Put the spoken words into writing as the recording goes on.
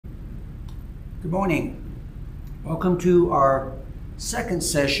Good morning. Welcome to our second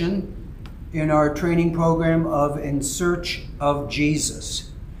session in our training program of In Search of Jesus.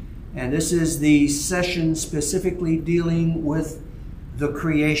 And this is the session specifically dealing with the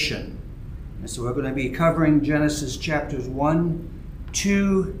creation. And so we're going to be covering Genesis chapters 1,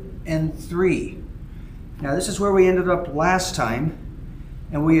 2, and 3. Now this is where we ended up last time,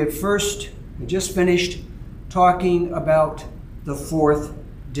 and we had just finished talking about the fourth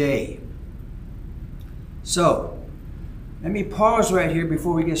day. So, let me pause right here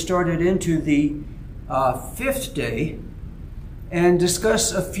before we get started into the fifth day and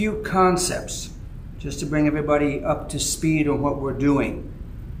discuss a few concepts, just to bring everybody up to speed on what we're doing.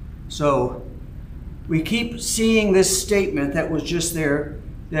 So, we keep seeing this statement that was just there,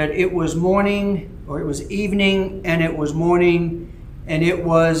 that it was morning, or it was evening, and it was morning, and it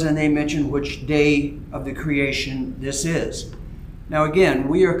was, and they mentioned which day of the creation this is. Now again,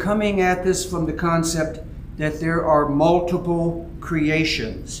 we are coming at this from the concept that there are multiple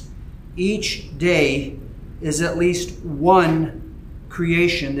creations. Each day is at least one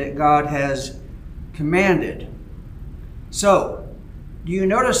creation that God has commanded. So, do you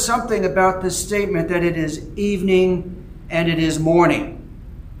notice something about this statement that it is evening and it is morning?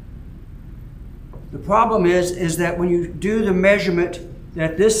 The problem is that when you do the measurement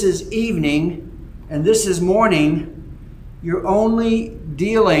that this is evening and this is morning, you're only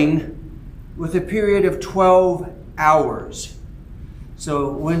dealing with a period of 12 hours.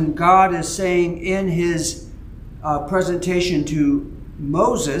 So when God is saying in his presentation to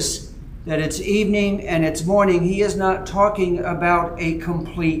Moses that it's evening and it's morning, he is not talking about a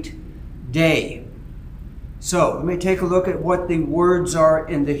complete day. So let me take a look at what the words are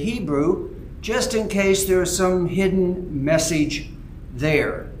in the Hebrew, just in case there is some hidden message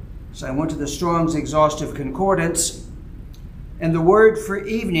there. So I went to the Strong's Exhaustive Concordance, and the word for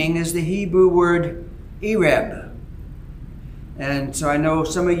evening is the Hebrew word ereb. And so I know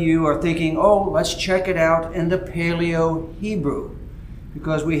some of you are thinking, oh, let's check it out in the Paleo-Hebrew,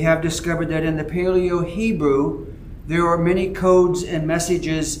 because we have discovered that in the Paleo-Hebrew, there are many codes and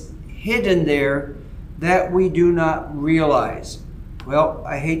messages hidden there that we do not realize. Well,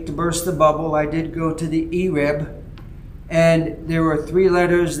 I hate to burst the bubble. I did go to the ereb, and there were three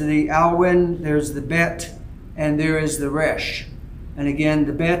letters, the alwin, there's the bet, and there is the resh. And again,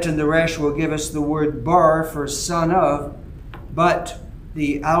 the bet and the resh will give us the word bar for son of, but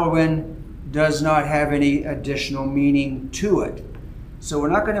the alwin does not have any additional meaning to it. So we're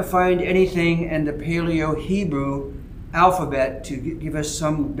not going to find anything in the Paleo-Hebrew alphabet to give us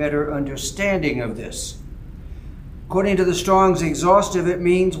some better understanding of this. According to the Strong's Exhaustive, it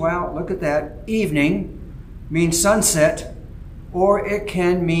means, well, look at that, evening means sunset, or it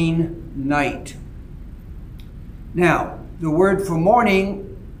can mean night. Now, the word for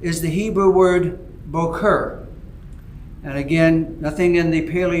morning is the Hebrew word boker. And again, nothing in the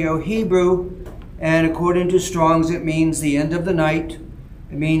Paleo-Hebrew, and according to Strong's, it means the end of the night,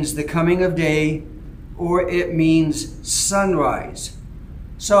 it means the coming of day, or it means sunrise.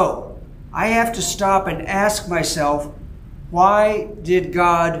 So, I have to stop and ask myself, why did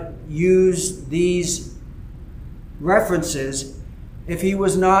God use these references if he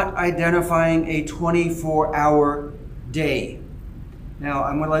was not identifying a 24-hour day? Now,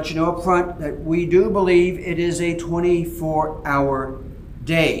 I'm going to let you know up front that we do believe it is a 24-hour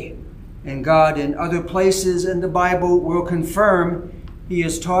day. And God, in other places in the Bible, will confirm he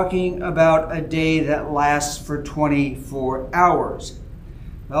is talking about a day that lasts for 24 hours.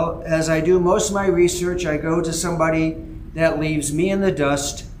 Well, as I do most of my research, I go to somebody that leaves me in the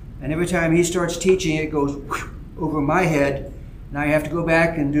dust, and every time he starts teaching, it goes over my head, and I have to go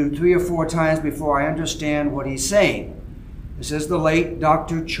back and do 3 or 4 times before I understand what he's saying. This is the late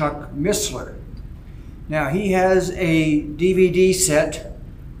Dr. Chuck Missler. Now, he has a DVD set,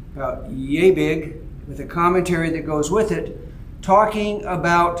 about yay big, with a commentary that goes with it, talking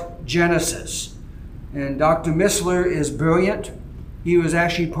about Genesis. And Dr. Missler is brilliant. He was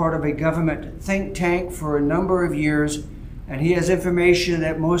actually part of a government think tank for a number of years, and he has information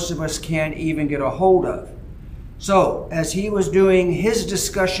that most of us can't even get a hold of. So, as he was doing his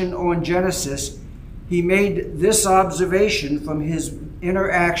discussion on Genesis, he made this observation from his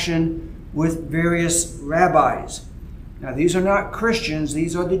interaction with various rabbis. Now, these are not Christians,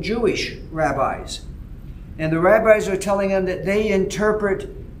 these are the Jewish rabbis. And the rabbis are telling him that they interpret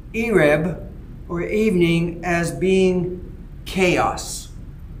ereb, or evening, as being chaos,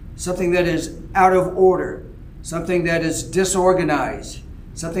 something that is out of order, something that is disorganized,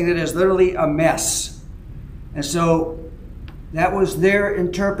 something that is literally a mess. And so that was their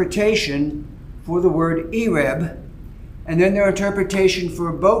interpretation for the word ereb, and then their interpretation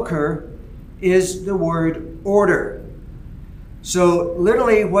for boker is the word order. So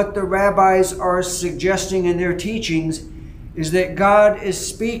literally what the rabbis are suggesting in their teachings is that God is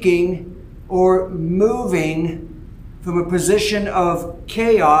speaking or moving from a position of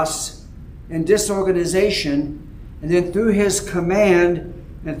chaos and disorganization, and then through his command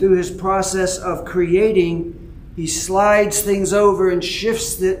and through his process of creating, he slides things over and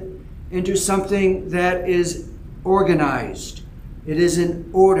shifts it into something that is organized. It is in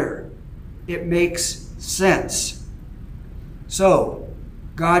order. It makes sense. So,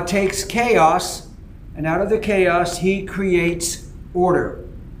 God takes chaos, and out of the chaos, he creates order.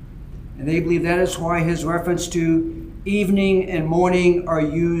 And they believe that is why his reference to evening and morning are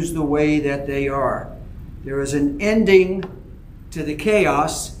used the way that they are. There is an ending to the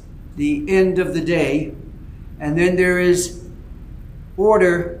chaos, the end of the day, and then there is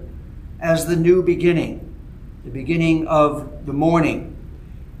order as the new beginning, the beginning of the morning.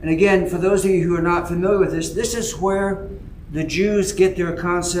 And again, for those of you who are not familiar with this is where the Jews get their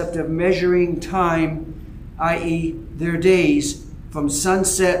concept of measuring time, i.e. their days, from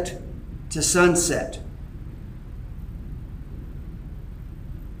sunset to sunset.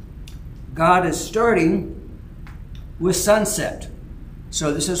 God is starting with sunset.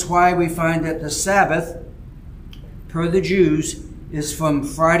 So this is why we find that the Sabbath, per the Jews, is from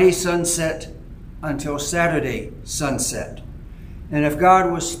Friday sunset until Saturday sunset. And if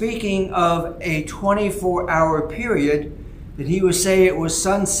God was speaking of a 24-hour period, then he would say it was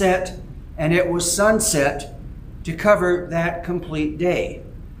sunset and it was sunset to cover that complete day.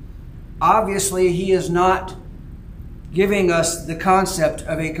 Obviously, he is not giving us the concept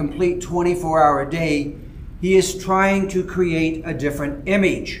of a complete 24-hour day. He is trying to create a different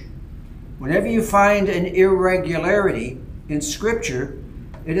image. Whenever you find an irregularity in Scripture,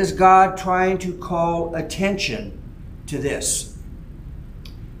 it is God trying to call attention to this.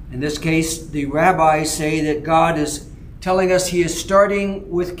 In this case, the rabbis say that God is telling us he is starting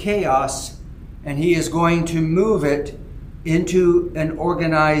with chaos and he is going to move it into an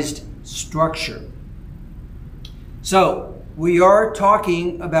organized structure. So, we are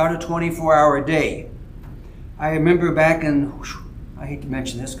talking about a 24-hour day. I remember back in, I hate to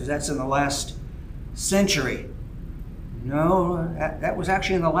mention this because that's in the last century. No, that was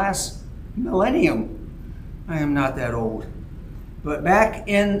actually in the last millennium. I am not that old. But back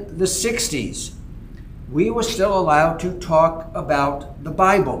in the 60s, we were still allowed to talk about the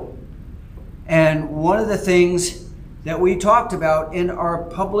Bible. And one of the things that we talked about in our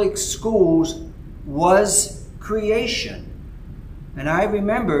public schools was creation. And I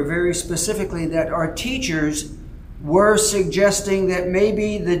remember very specifically that our teachers were suggesting that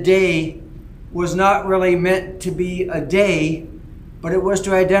maybe the day was not really meant to be a day, but it was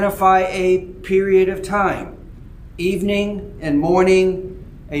to identify a period of time. Evening and morning,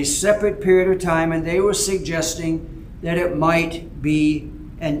 a separate period of time, and they were suggesting that it might be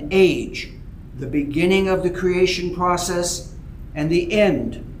an age, the beginning of the creation process and the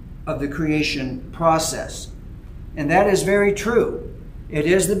end of the creation process. And that is very true. It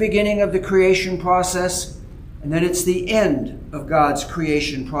is the beginning of the creation process, and then it's the end of God's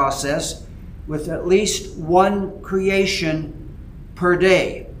creation process, with at least one creation per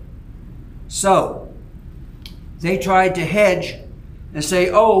day. So, they tried to hedge and say,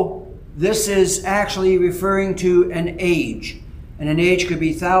 oh, this is actually referring to an age. And an age could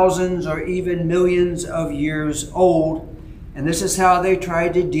be thousands or even millions of years old. And this is how they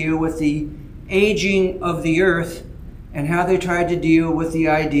tried to deal with the aging of the earth and how they tried to deal with the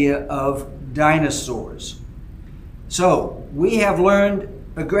idea of dinosaurs. So, we have learned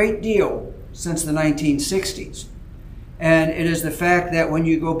a great deal since the 1960s. And it is the fact that when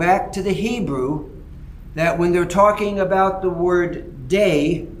you go back to the Hebrew, that when they're talking about the word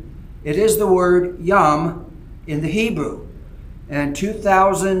day, it is the word yom in the Hebrew. And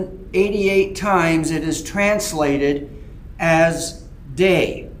 2,088 times it is translated as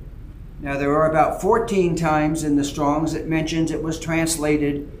day. Now there are about 14 times in the Strong's that mentions it was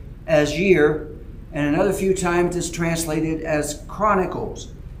translated as year, and another few times it's translated as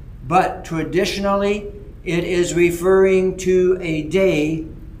chronicles. But traditionally, it is referring to a day,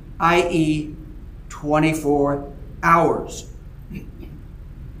 i.e. 24 hours.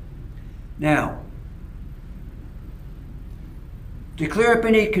 Now, to clear up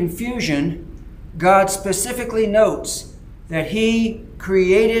any confusion, God specifically notes that he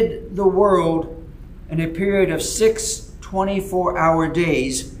created the world in a period of 6 24-hour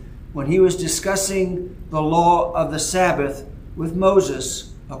days when he was discussing the law of the Sabbath with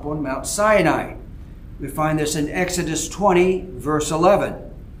Moses up on Mount Sinai. We find this in Exodus 20, verse 11.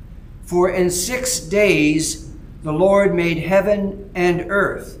 For in 6 days the Lord made heaven and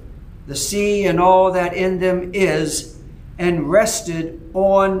earth, the sea and all that in them is, and rested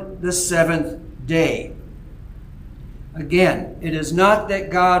on the seventh day. Again, it is not that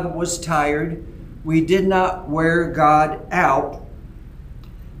God was tired. We did not wear God out.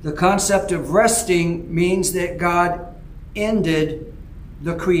 The concept of resting means that God ended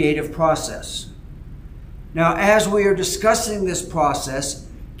the creative process. Now, as we are discussing this process,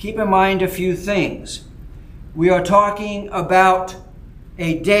 keep in mind a few things. We are talking about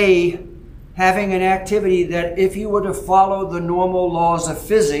a day having an activity that, if you were to follow the normal laws of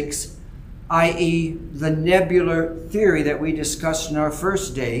physics, i.e. the nebular theory that we discussed in our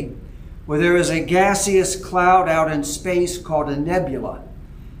first day, where there is a gaseous cloud out in space called a nebula.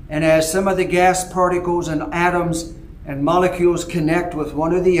 And as some of the gas particles and atoms and molecules connect with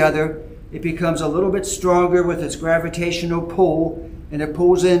one or the other, it becomes a little bit stronger with its gravitational pull, and it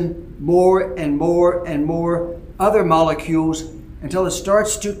pulls in more and more and more other molecules until it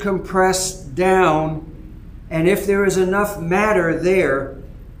starts to compress down. And if there is enough matter there,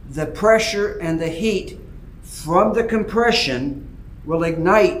 the pressure and the heat from the compression will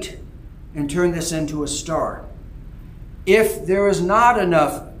ignite and turn this into a star. If there is not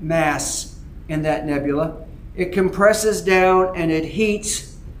enough mass in that nebula, it compresses down and it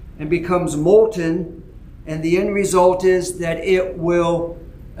heats and becomes molten, and the end result is that it will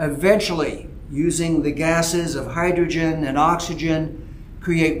eventually, using the gases of hydrogen and oxygen,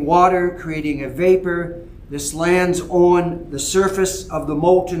 create water, creating a vapor. This lands on the surface of the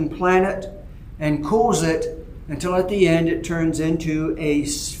molten planet and cools it until at the end it turns into a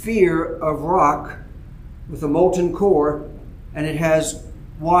sphere of rock with a molten core, and it has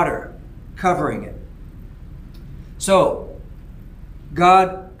water covering it. So,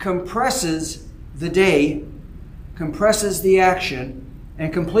 God compresses the day, compresses the action,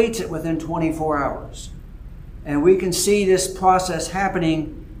 and completes it within 24 hours. And we can see this process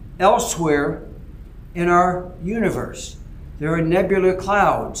happening elsewhere in our universe. There are nebular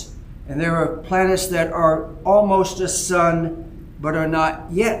clouds, and there are planets that are almost a sun, but are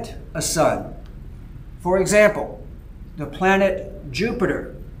not yet a sun. For example, the planet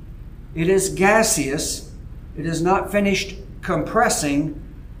Jupiter. It is gaseous. It has not finished compressing,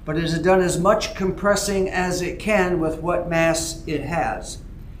 but it has done as much compressing as it can with what mass it has.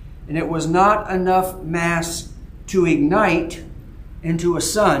 And it was not enough mass to ignite into a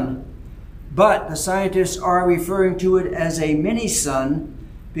sun, but the scientists are referring to it as a mini-sun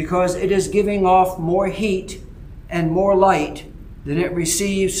because it is giving off more heat and more light than it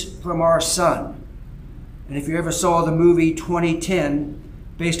receives from our sun. And if you ever saw the movie 2010,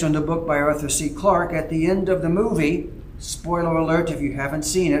 based on the book by Arthur C. Clarke, at the end of the movie, spoiler alert if you haven't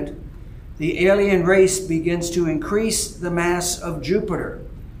seen it, the alien race begins to increase the mass of Jupiter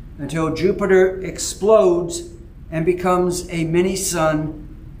until Jupiter explodes and becomes a mini-sun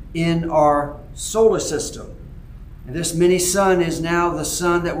in our solar system. And this mini-sun is now the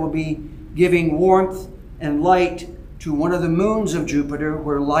sun that will be giving warmth and light to one of the moons of Jupiter,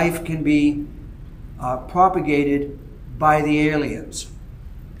 where life can be propagated by the aliens.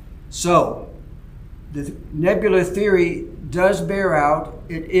 So, the nebular theory does bear out.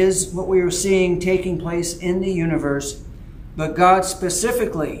 It is what we are seeing taking place in the universe, but God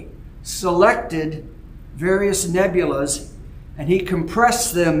specifically selected various nebulas, and He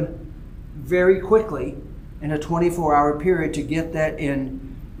compressed them very quickly in a 24-hour period to get that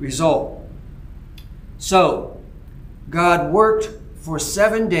end result. So, God worked for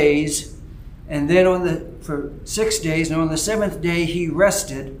 7 days, and then for 6 days, and on the seventh day He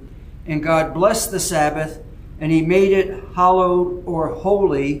rested, and God blessed the Sabbath, and He made it hallowed or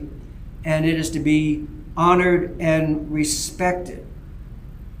holy, and it is to be honored and respected.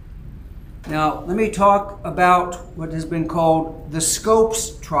 Now, let me talk about what has been called the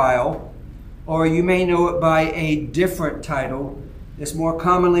Scopes trial, or you may know it by a different title. It's more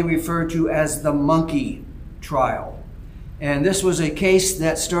commonly referred to as the monkey trial. And this was a case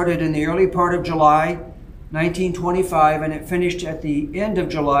that started in the early part of July 1925, and it finished at the end of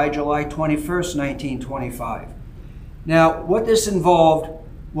July 21st, 1925. Now, what this involved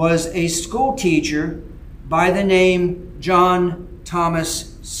was a school teacher by the name John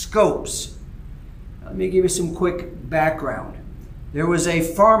Thomas Scopes. Let me give you some quick background. There was a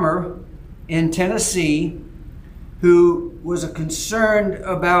farmer in Tennessee who was concerned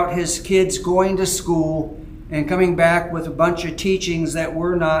about his kids going to school and coming back with a bunch of teachings that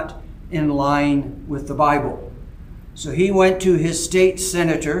were not in line with the Bible. So he went to his state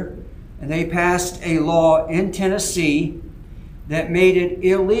senator, and they passed a law in Tennessee that made it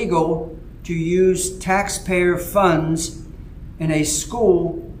illegal to use taxpayer funds in a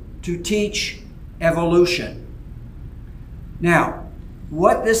school to teach evolution. Now,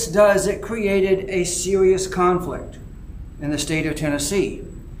 what this does, it created a serious conflict in the state of Tennessee.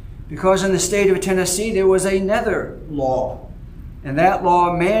 Because in the state of Tennessee, there was another law. And that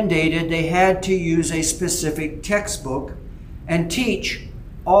law mandated they had to use a specific textbook and teach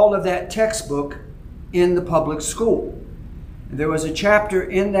all of that textbook in the public school. And there was a chapter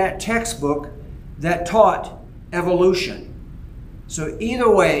in that textbook that taught evolution. So either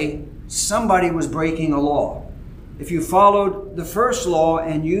way, somebody was breaking a law. If you followed the first law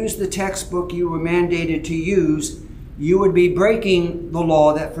and used the textbook you were mandated to use, you would be breaking the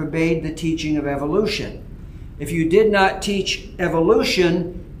law that forbade the teaching of evolution. If you did not teach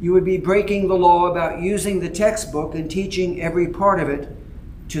evolution, you would be breaking the law about using the textbook and teaching every part of it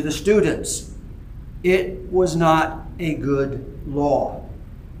to the students. It was not a good law.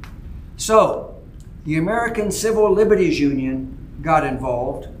 So, the American Civil Liberties Union got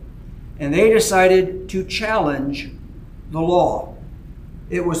involved, and they decided to challenge the law.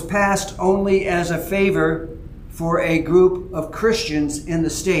 It was passed only as a favor for a group of Christians in the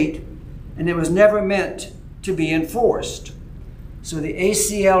state, and it was never meant to be enforced. So the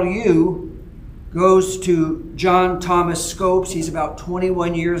ACLU goes to John Thomas Scopes. He's about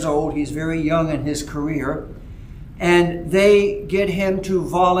 21 years old. He's very young in his career. And they get him to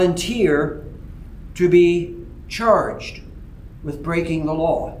volunteer to be charged with breaking the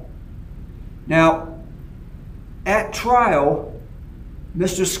law. Now, at trial,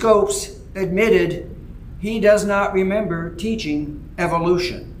 Mr. Scopes admitted he does not remember teaching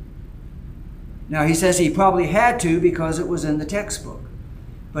evolution. Now, he says he probably had to because it was in the textbook,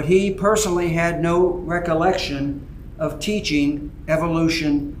 but he personally had no recollection of teaching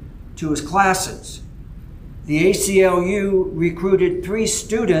evolution to his classes. The ACLU recruited 3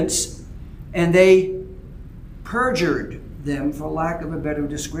 students, and they perjured them, for lack of a better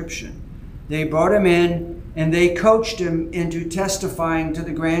description. They brought him in, and they coached him into testifying to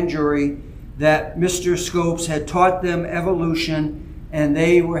the grand jury that Mr. Scopes had taught them evolution, and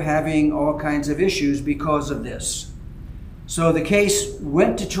they were having all kinds of issues because of this. So the case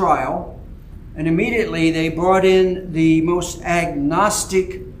went to trial, and immediately they brought in the most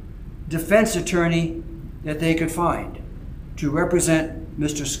agnostic defense attorney that they could find to represent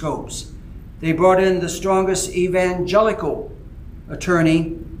Mr. Scopes. They brought in the strongest evangelical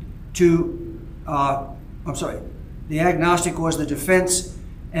attorney the agnostic was the defense,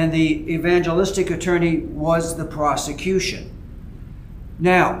 and the evangelistic attorney was the prosecution.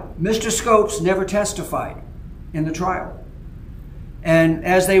 Now, Mr. Scopes never testified in the trial. And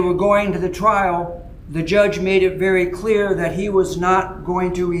as they were going to the trial, the judge made it very clear that he was not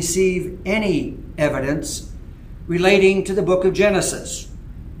going to receive any evidence relating to the book of Genesis.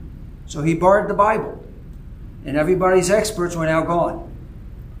 So he barred the Bible, and everybody's experts were now gone.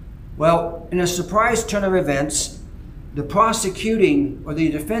 Well, in a surprise turn of events, the prosecuting or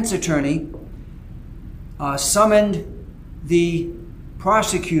the defense attorney summoned the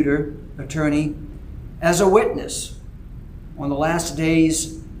prosecutor attorney as a witness on the last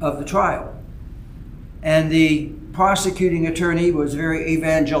days of the trial. And the prosecuting attorney was very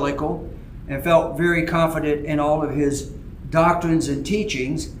evangelical and felt very confident in all of his doctrines and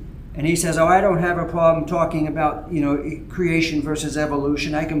teachings. And he says, oh, I don't have a problem talking about, creation versus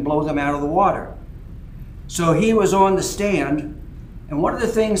evolution. I can blow them out of the water. So he was on the stand, and one of the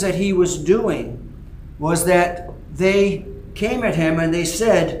things that he was doing was that they came at him and they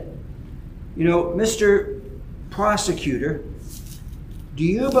said, Mr. Prosecutor, do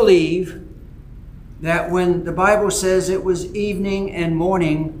you believe that when the Bible says it was evening and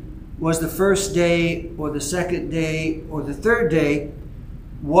morning was the first day or the second day or the third day,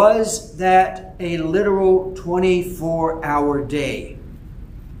 was that a literal 24-hour day?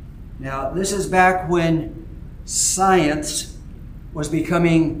 Now, this is back when science was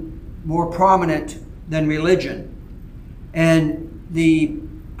becoming more prominent than religion. And the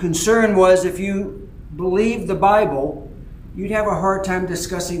concern was if you believed the Bible, you'd have a hard time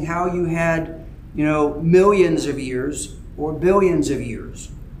discussing how you had, millions of years or billions of years.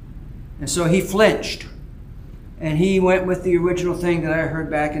 And so he flinched. And he went with the original thing that I heard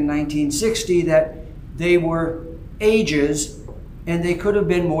back in 1960, that they were ages and they could have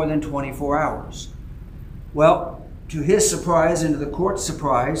been more than 24 hours. Well, to his surprise and to the court's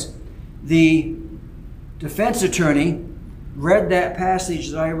surprise, the defense attorney read that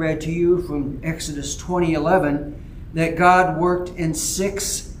passage that I read to you from Exodus 20:11, that God worked in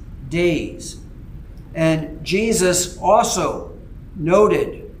 6 days. And Jesus also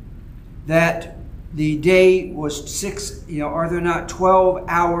noted that the day was 6, are there not 12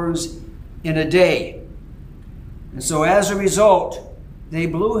 hours in a day? And so as a result, they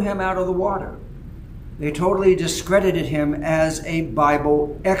blew him out of the water. they totally discredited him as a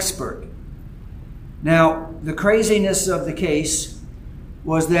Bible expert. Now, the craziness of the case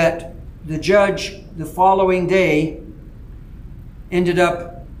was that the judge the following day ended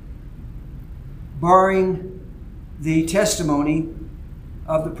up barring the testimony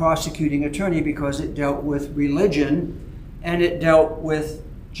of the prosecuting attorney because it dealt with religion and it dealt with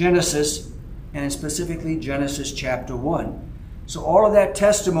Genesis, and specifically Genesis chapter 1. So all of that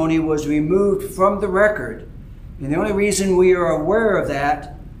testimony was removed from the record. And the only reason we are aware of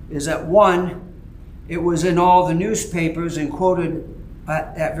that is that, one, it was in all the newspapers and quoted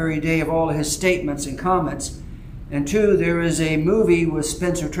that very day of all of his statements and comments. And two, there is a movie with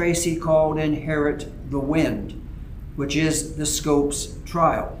Spencer Tracy called Inherit the Wind, which is the Scopes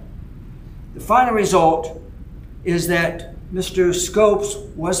trial. The final result is that Mr. Scopes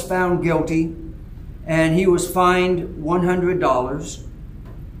was found guilty and he was fined $100.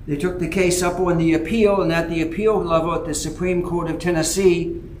 They took the case up on the appeal, and at the appeal level at the Supreme Court of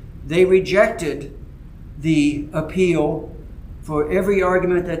Tennessee, they rejected the appeal for every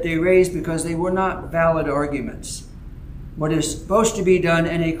argument that they raised because they were not valid arguments. What is supposed to be done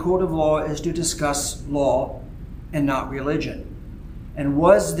in a court of law is to discuss law and not religion. And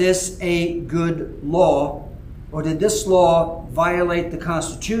was this a good law, or did this law violate the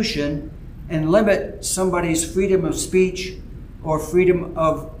Constitution and limit somebody's freedom of speech or freedom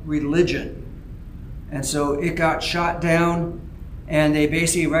of religion? And so it got shot down, and they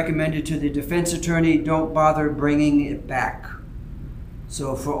basically recommended to the defense attorney, don't bother bringing it back.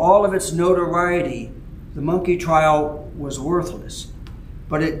 So for all of its notoriety, the monkey trial was worthless.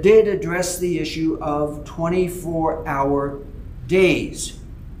 But it did address the issue of 24-hour days.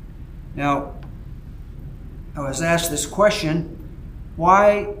 Now, I was asked this question,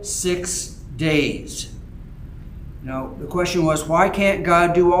 why 6 days? Now, the question was, why can't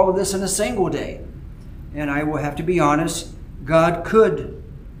God do all of this in a single day? And I will have to be honest, God could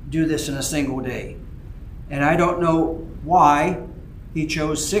do this in a single day. And I don't know why he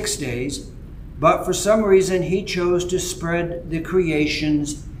chose 6 days, but for some reason he chose to spread the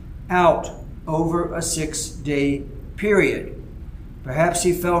creations out over a 6-day period. Perhaps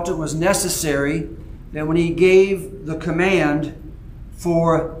he felt it was necessary that when he gave the command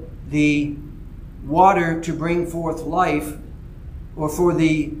for the water to bring forth life, or for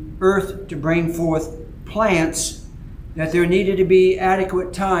the earth to bring forth plants, that there needed to be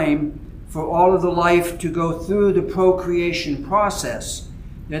adequate time for all of the life to go through the procreation process.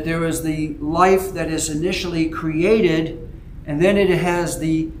 That there is the life that is initially created, and then it has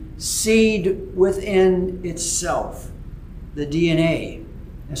the seed within itself, the DNA.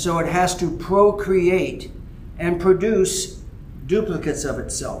 And so it has to procreate and produce duplicates of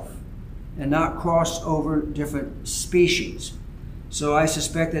itself and not cross over different species. So I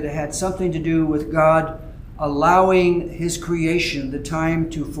suspect that it had something to do with God allowing his creation the time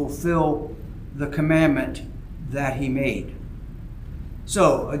to fulfill the commandment that he made.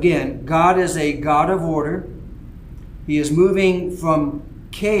 So again, God is a God of order. He is moving from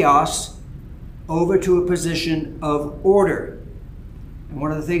chaos over to a position of order. And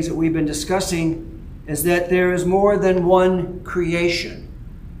one of the things that we've been discussing is that there is more than one creation.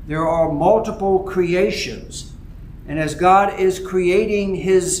 There are multiple creations. And as God is creating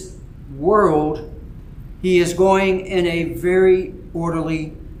his world, he is going in a very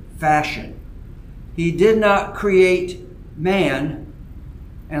orderly fashion. He did not create man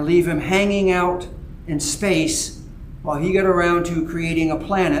and leave him hanging out in space while he got around to creating a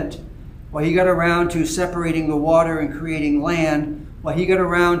planet, while he got around to separating the water and creating land, while he got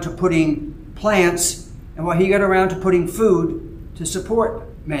around to putting plants, and while he got around to putting food to support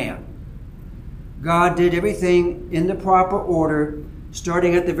man. God did everything in the proper order,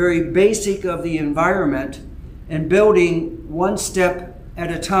 starting at the very basic of the environment and building one step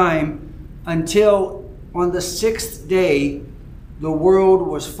at a time until on the 6th day, the world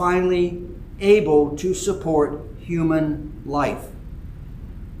was finally able to support human life.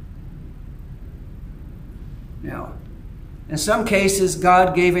 Now, in some cases,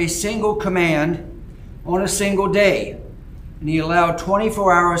 God gave a single command on a single day, and he allowed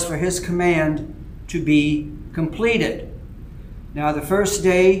 24 hours for his command to be completed. Now, the first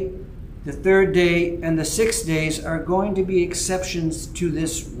day, the 3rd day, and the 6th days are going to be exceptions to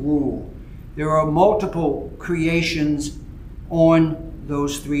this rule. There are multiple creations on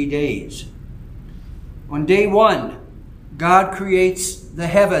those 3 days. On day 1, God creates the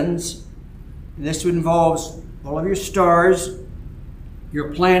heavens, and this involves all of your stars,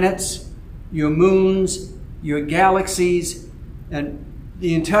 your planets, your moons, your galaxies, and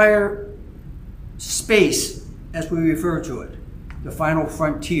the entire space, as we refer to it, the final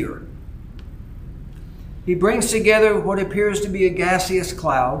frontier. He brings together what appears to be a gaseous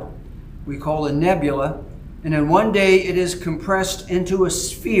cloud, we call a nebula, and in one day it is compressed into a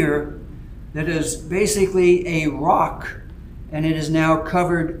sphere that is basically a rock, and it is now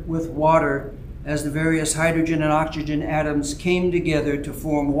covered with water as the various hydrogen and oxygen atoms came together to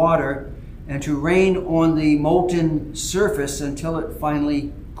form water and to rain on the molten surface until it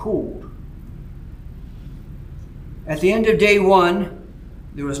finally cooled. At the end of day one,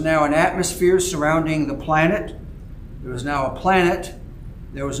 there was now an atmosphere surrounding the planet. There was now a planet.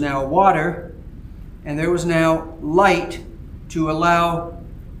 There was now water. And there was now light to allow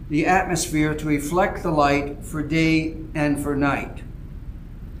the atmosphere to reflect the light for day and for night.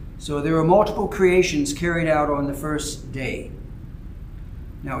 So there were multiple creations carried out on the first day.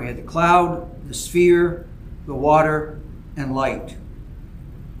 Now we had the cloud, the sphere, the water, and light.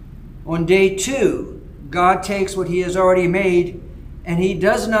 On day two, God takes what he has already made, and he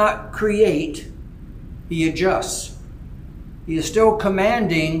does not create, he adjusts. He is still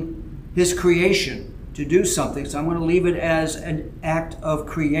commanding his creation to do something, so I'm going to leave it as an act of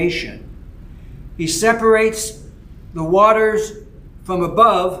creation. He separates the waters from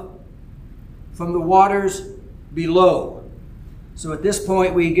above from the waters below. So at this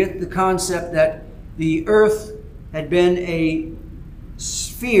point we get the concept that the earth had been a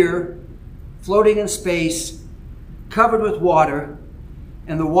sphere floating in space, covered with water,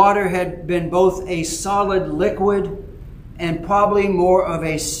 and the water had been both a solid liquid and probably more of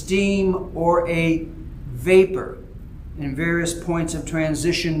a steam or a vapor in various points of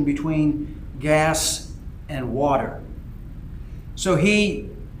transition between gas and water. So he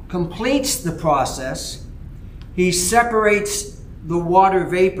completes the process. He separates the water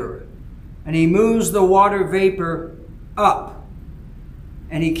vapor, and he moves the water vapor up,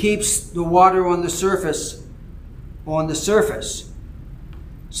 and he keeps the water on the surface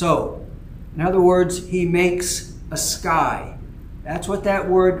So, in other words, he makes a sky. That's what that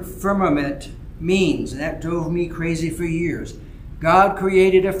word firmament means, and that drove me crazy for years. God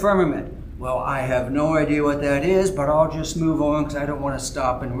created a firmament. Well, I have no idea what that is, but I'll just move on because I don't want to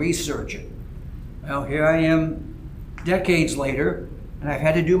stop and research it. Well, here I am decades later, and I've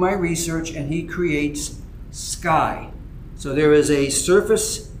had to do my research, and he creates sky. So there is a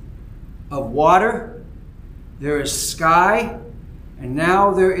surface of water, there is sky, and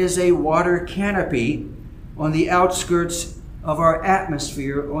now there is a water canopy on the outskirts of our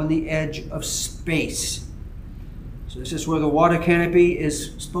atmosphere on the edge of space. So this is where the water canopy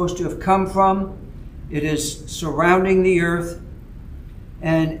is supposed to have come from. It is surrounding the earth,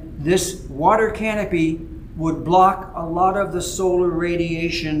 and this water canopy would block a lot of the solar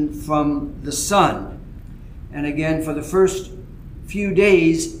radiation from the sun. And again, for the first few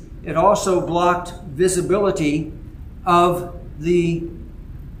days, it also blocked visibility of the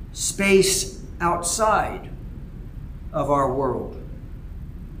space outside of our world.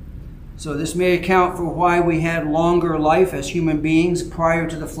 So this may account for why we had longer life as human beings prior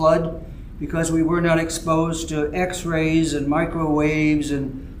to the flood, because we were not exposed to X-rays and microwaves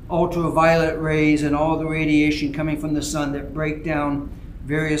and ultraviolet rays and all the radiation coming from the sun that break down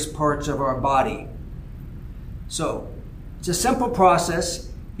various parts of our body. So it's a simple process.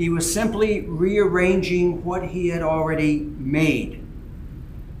 He was simply rearranging what he had already made.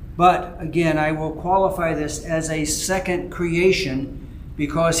 But again, I will qualify this as a second creation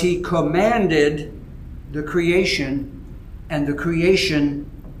because he commanded the creation, and the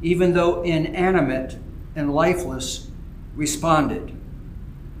creation, even though inanimate and lifeless, responded.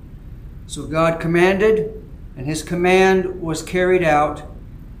 So God commanded, and his command was carried out,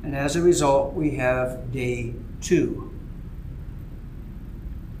 and as a result, we have day 2.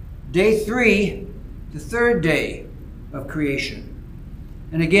 Day 3, the third day of creation.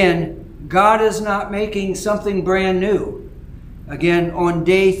 And again, God is not making something brand new. Again, on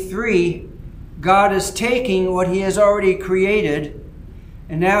day 3, God is taking what he has already created,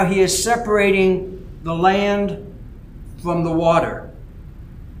 and now he is separating the land from the water.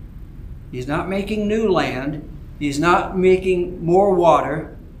 He's not making new land. He's not making more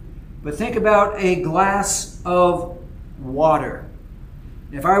water. But think about a glass of water.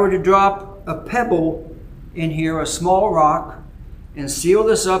 If I were to drop a pebble in here, a small rock, and seal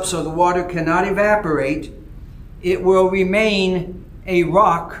this up so the water cannot evaporate, it will remain a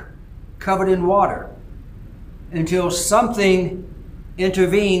rock covered in water until something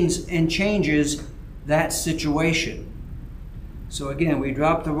intervenes and changes that situation. So again, we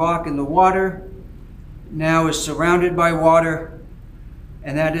drop the rock in the water, now is surrounded by water,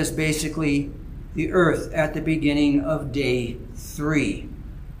 and that is basically the earth at the beginning of day 3.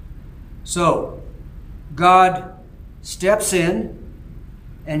 So God steps in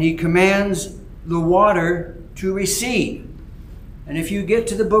and he commands the water to recede. And if you get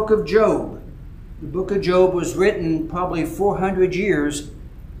to the book of Job, the book of Job was written probably 400 years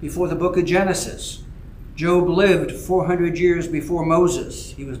before the book of Genesis. Job lived 400 years before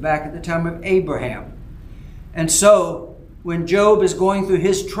Moses. He was back at the time of Abraham. And so, when Job is going through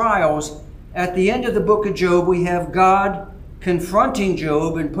his trials, at the end of the book of Job, we have God confronting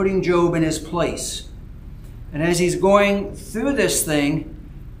Job and putting Job in his place. And as he's going through this thing,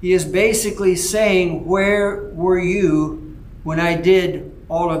 he is basically saying, where were you when I did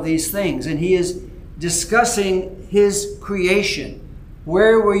all of these things? And he is discussing his creation.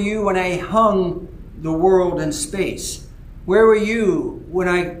 Where were you when I hung the world in space? Where were you when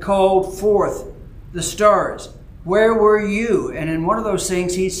I called forth the stars? Where were you? And in one of those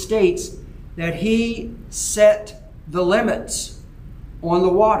things, he states that he set the limits on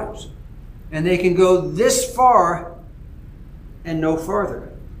the waters. And they can go this far and no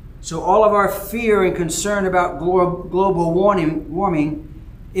further. So all of our fear and concern about global warming,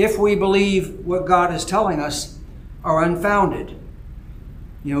 if we believe what God is telling us, are unfounded.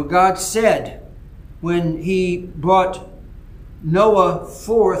 You know, God said when he brought Noah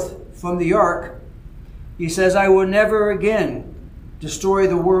forth from the ark, he says, I will never again destroy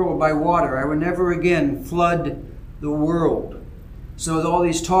the world by water. I will never again flood the world. So all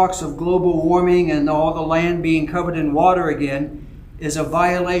these talks of global warming and all the land being covered in water again is a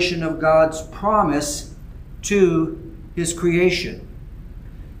violation of God's promise to his creation.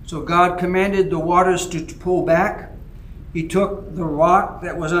 So God commanded the waters to pull back. He took the rock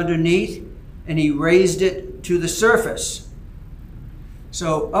that was underneath and he raised it to the surface.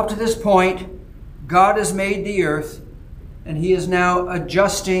 So up to this point, God has made the earth and he is now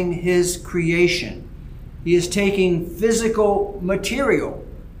adjusting his creation. He is taking physical material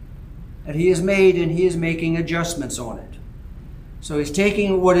that he has made and he is making adjustments on it. So he's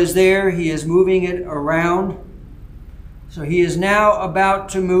taking what is there, he is moving it around. So he is now about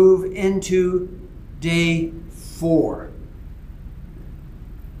to move into day 4.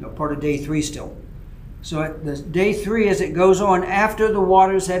 No, part of day 3 still. So at the day 3, as it goes on, after the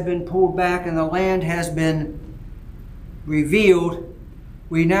waters have been pulled back and the land has been revealed,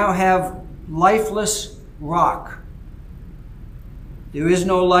 we now have lifeless rock. There is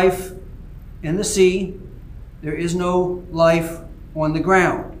no life in the sea. There is no life on the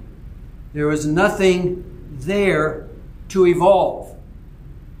ground. There is nothing there to evolve.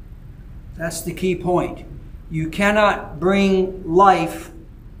 That's the key point. You cannot bring life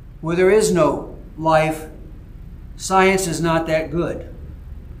where there is no life. Science is not that good.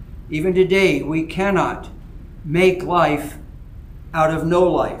 Even today, we cannot make life out of no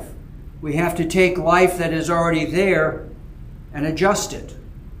life. We have to take life that is already there and adjust it.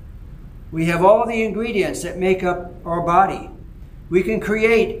 We have all the ingredients that make up our body. We can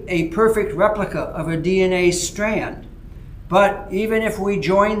create a perfect replica of a DNA strand, but even if we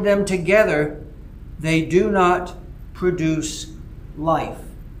join them together, they do not produce life.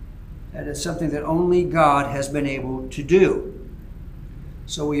 That is something that only God has been able to do.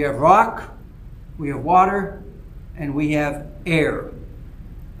 So we have rock, we have water, and we have air.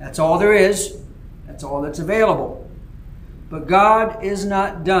 That's all there is. That's all that's available. But God is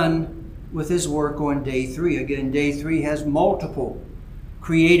not done with his work on day 3. Again, day 3 has multiple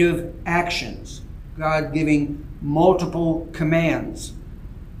creative actions. God giving multiple commands.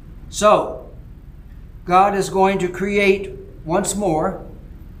 So, God is going to create once more.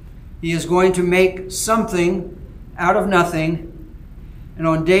 He is going to make something out of nothing. And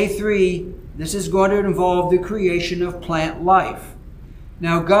on day 3, this is going to involve the creation of plant life.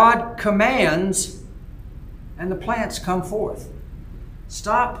 Now, God commands, and the plants come forth.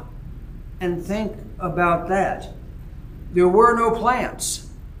 Stop and think about that. There were no plants.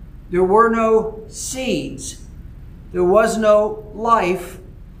 There were no seeds. There was no life.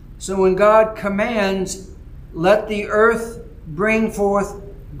 So when God commands, let the earth bring forth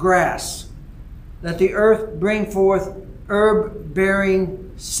grass. Let the earth bring forth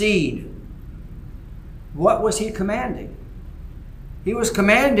herb-bearing seed. What was he commanding? He was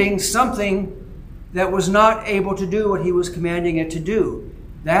commanding something that was not able to do what he was commanding it to do.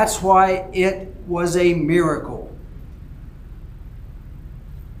 That's why it was a miracle.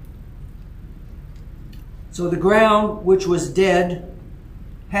 So the ground, which was dead,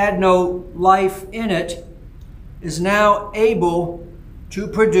 had no life in it, is now able to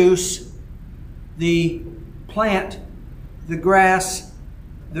produce the plant, the grass,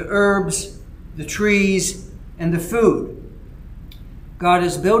 the herbs, the trees, and the food. God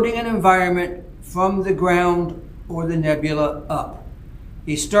is building an environment from the ground or the nebula up.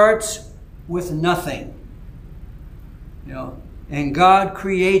 He starts with nothing. And God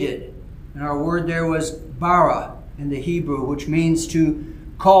created. And our word there was bara in the Hebrew, which means to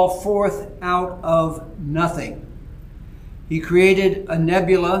call forth out of nothing. He created a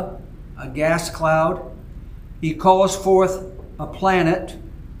nebula, a gas cloud. He calls forth a planet.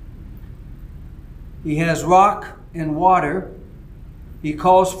 He has rock and water. He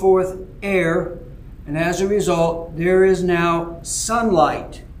calls forth air. And as a result, there is now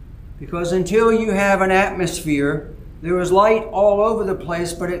sunlight. Because until you have an atmosphere, there is light all over the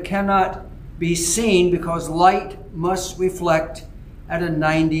place, but it cannot be seen because light must reflect at a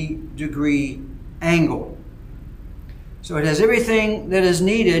 90-degree angle. So it has everything that is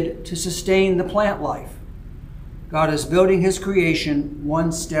needed to sustain the plant life. God is building his creation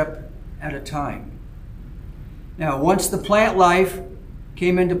one step at a time. Now, once the plant life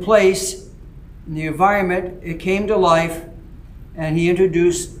came into place in the environment, it came to life, and he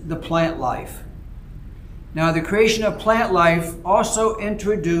introduced the plant life. Now, the creation of plant life also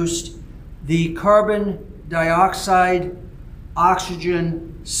introduced the carbon dioxide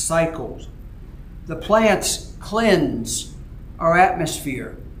oxygen cycles. The plants cleanse our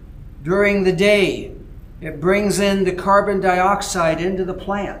atmosphere. During the day, it brings in the carbon dioxide into the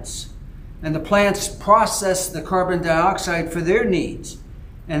plants, and the plants process the carbon dioxide for their needs,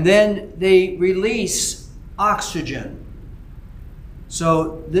 and then they release oxygen.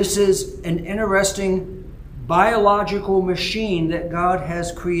 So this is an interesting biological machine that God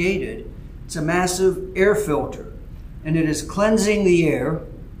has created. It's a massive air filter, and it is cleansing the air,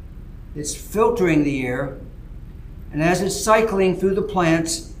 it's filtering the air, and as it's cycling through the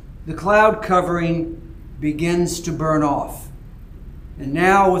plants, the cloud covering begins to burn off. And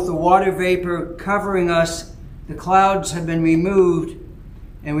now with the water vapor covering us, the clouds have been removed,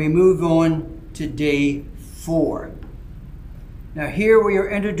 and we move on to day 4. Now here we are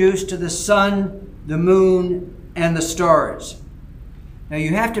introduced to the sun, the moon, and the stars. Now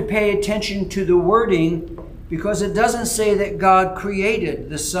you have to pay attention to the wording, because it doesn't say that God created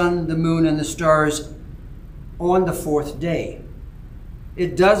the sun, the moon, and the stars on the 4th day.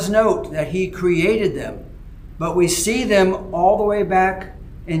 It does note that he created them, but we see them all the way back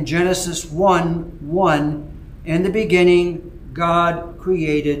in Genesis 1:1. In the beginning, God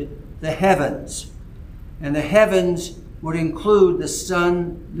created the heavens. And the heavens would include the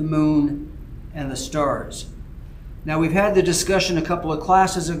sun, the moon, and the stars. Now, we've had the discussion a couple of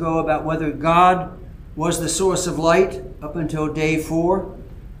classes ago about whether God was the source of light up until day 4,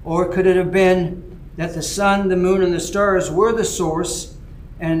 or could it have been that the sun, the moon, and the stars were the source,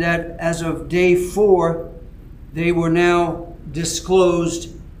 and that as of day 4, they were now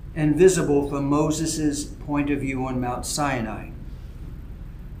disclosed and visible from Moses' point of view on Mount Sinai.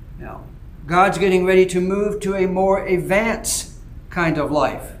 Now, God's getting ready to move to a more advanced kind of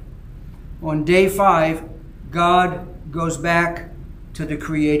life. On day 5, God goes back to the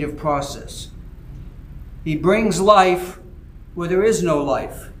creative process. He brings life where there is no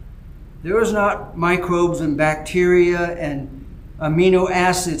life. There is not microbes and bacteria and amino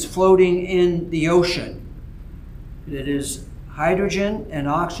acids floating in the ocean. It is hydrogen and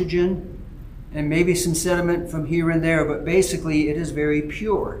oxygen and maybe some sediment from here and there, but basically it is very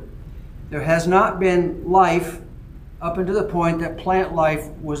pure. There has not been life up until the point that plant life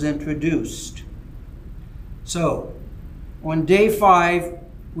was introduced. So, on day 5,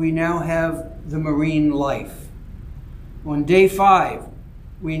 we now have the marine life. On day 5,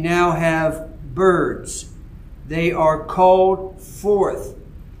 we now have birds. They are called forth.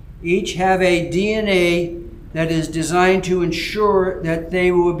 Each have a DNA that is designed to ensure that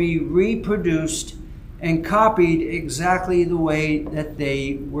they will be reproduced and copied exactly the way that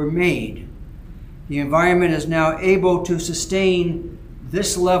they were made. The environment is now able to sustain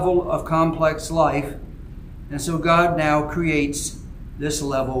this level of complex life, and so God now creates this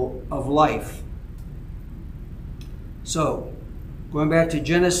level of life. So, going back to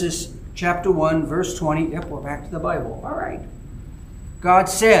Genesis chapter 1, verse 20. Yep, we're back to the Bible. All right. God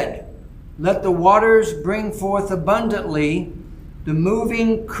said, "Let the waters bring forth abundantly the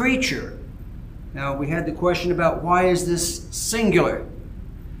moving creature." Now, we had the question about why is this singular?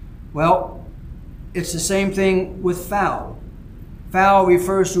 Well, it's the same thing with fowl. Fowl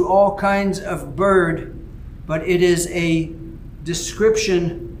refers to all kinds of bird, but it is a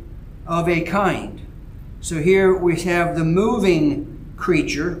description of a kind. So here we have the moving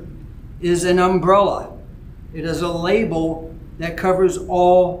creature is an umbrella. It is a label that covers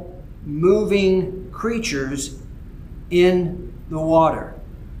all moving creatures in the water.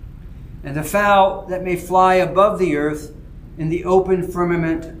 And the fowl that may fly above the earth in the open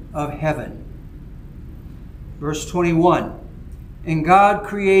firmament of heaven. Verse 21, "And God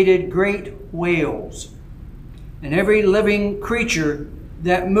created great whales, and every living creature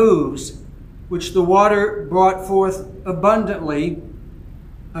that moves which the water brought forth abundantly,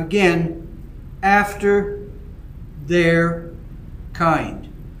 again, after their kind.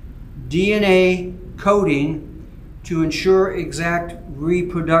 DNA coding to ensure exact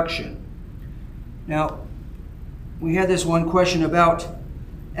reproduction. Now, we had this one question about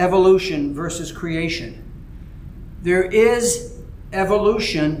evolution versus creation. There is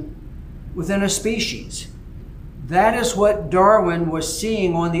evolution within a species. That is what Darwin was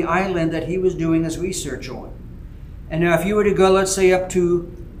seeing on the island that he was doing his research on. And now if you were to go, let's say, up to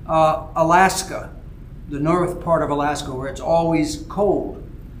Alaska, the north part of Alaska, where it's always cold,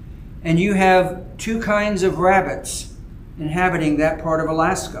 and you have two kinds of rabbits inhabiting that part of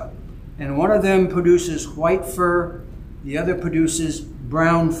Alaska, and one of them produces white fur, the other produces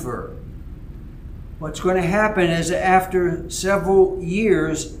brown fur. What's going to happen is that after several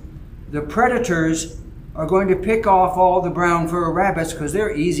years, the predators are going to pick off all the brown fur rabbits because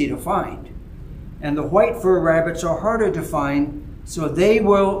they're easy to find. And the white fur rabbits are harder to find, so they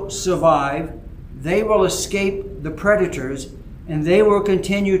will survive, they will escape the predators, and they will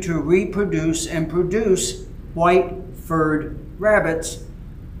continue to reproduce and produce white furred rabbits,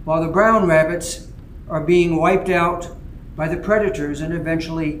 while the brown rabbits are being wiped out by the predators and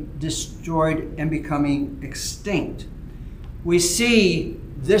eventually destroyed and becoming extinct. We see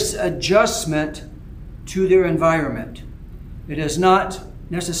this adjustment to their environment. It is not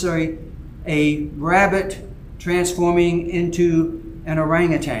necessarily a rabbit transforming into an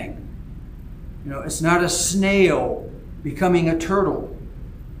orangutan. It's not a snail becoming a turtle.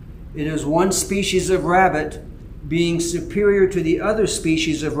 It is one species of rabbit being superior to the other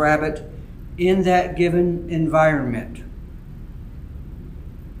species of rabbit in that given environment.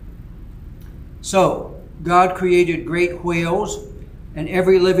 So, God created great whales and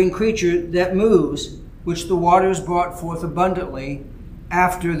every living creature that moves, which the waters brought forth abundantly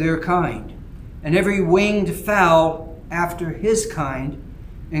after their kind, and every winged fowl after his kind,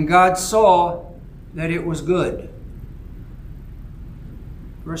 and God saw that it was good.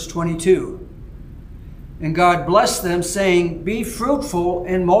 Verse 22, and God blessed them, saying, be fruitful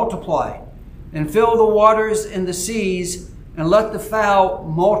and multiply, and fill the waters in the seas, and let the fowl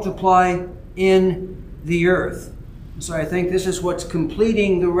multiply in the earth. So I think this is what's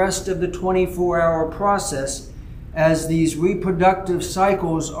completing the rest of the 24-hour process, as these reproductive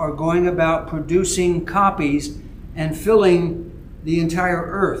cycles are going about producing copies and filling the entire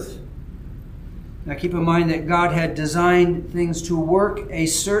earth. Now keep in mind that God had designed things to work a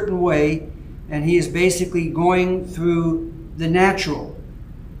certain way, and he is basically going through the natural.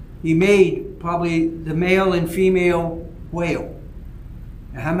 He made probably the male and female whale.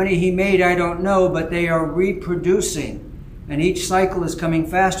 Now, how many he made, I don't know, but they are reproducing. And each cycle is coming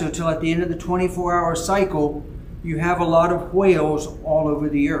faster until at the end of the 24-hour cycle, you have a lot of whales all over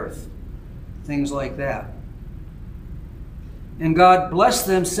the earth. Things like that. And God blessed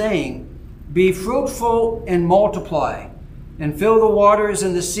them, saying, be fruitful and multiply, and fill the waters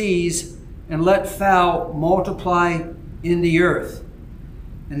and the seas, and let fowl multiply in the earth.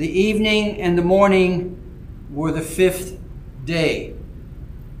 And the evening and the morning were the 5th day.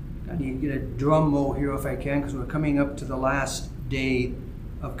 I need to get a drum roll here if I can, because we're coming up to the last day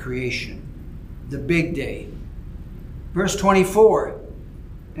of creation, the big day. Verse 24,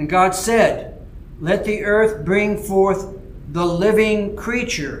 and God said, let the earth bring forth the living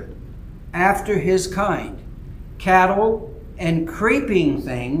creature after his kind, cattle and creeping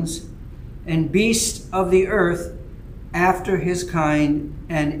things, and beasts of the earth after his kind,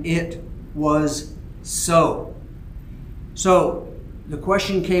 and it was so. So, the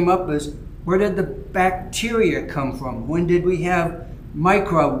question came up is, where did the bacteria come from? When did we have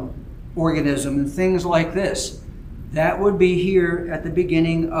microorganisms and things like this? That would be here at the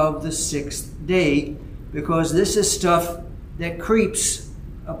beginning of the 6th day, because this is stuff that creeps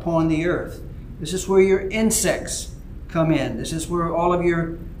upon the earth. This is where your insects come in. This is where all of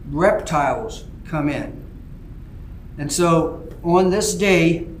your reptiles come in. And so on this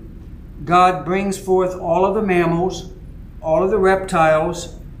day, God brings forth all of the mammals, all of the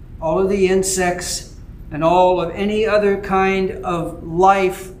reptiles, all of the insects, and all of any other kind of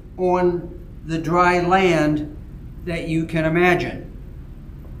life on the dry land that you can imagine.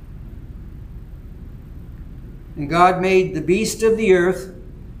 And God made the beast of the earth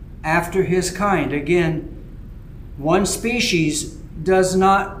after his kind. Again, one species does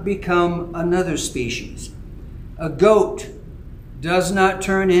not become another species. A goat does not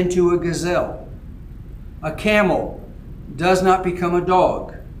turn into a gazelle. A camel does not become a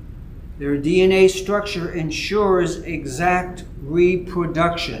dog. Their DNA structure ensures exact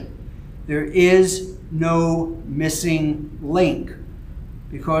reproduction. There is no missing link.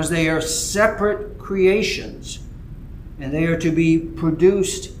 because they are separate creations, and they are to be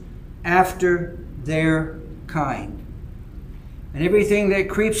produced after their kind. And everything that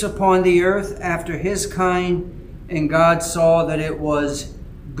creeps upon the earth after his kind, and God saw that it was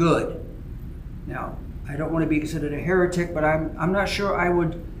good. Now, I don't want to be considered a heretic, but I'm not sure I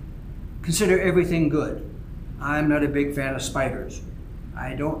would consider everything good. I'm not a big fan of spiders.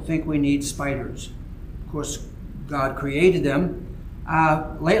 I don't think we need spiders. Of course, God created them.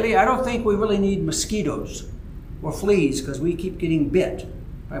 Lately, I don't think we really need mosquitoes or fleas, because we keep getting bit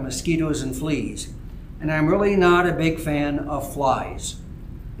by mosquitoes and fleas. And I'm really not a big fan of flies.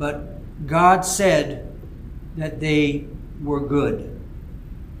 But God said that they were good.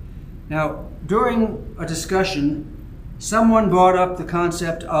 Now, during a discussion, someone brought up the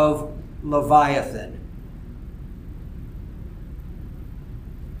concept of Leviathan.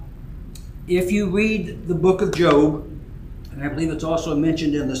 If you read the book of Job, and I believe it's also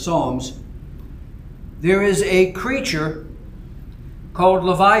mentioned in the Psalms, there is a creature called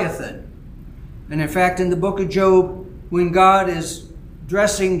Leviathan. And in fact, in the book of Job, when God is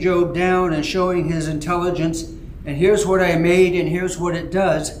dressing Job down and showing his intelligence, and here's what I made and here's what it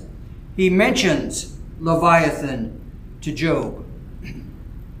does, he mentions Leviathan to Job.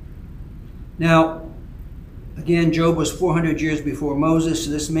 Now, again, Job was 400 years before Moses,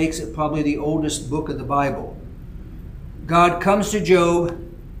 so this makes it probably the oldest book of the Bible. God comes to Job.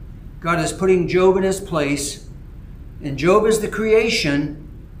 God is putting Job in his place, and Job is the creation,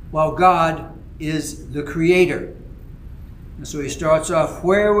 while God is the creator. And so he starts off,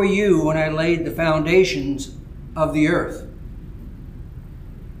 "Where were you when I laid the foundations of the earth?"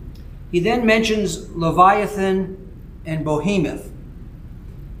 He then mentions Leviathan and Behemoth.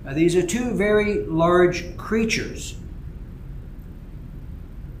 Now, these are two very large creatures.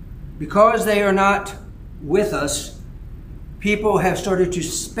 Because they are not with us, people have started to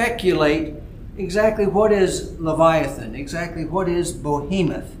speculate exactly what is Leviathan, exactly what is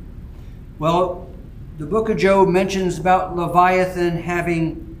Behemoth. Well, the book of Job mentions about Leviathan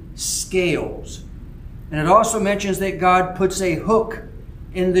having scales. And it also mentions that God puts a hook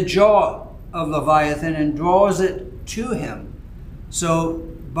in the jaw of Leviathan and draws it to him. So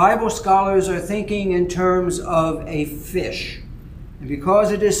Bible scholars are thinking in terms of a fish. And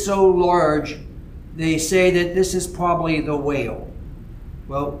because it is so large, they say that this is probably the whale.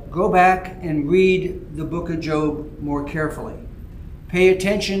 Well, go back and read the book of Job more carefully. Pay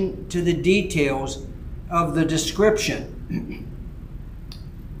attention to the details of the description.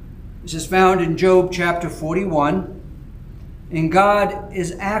 This is found in Job chapter 41. And God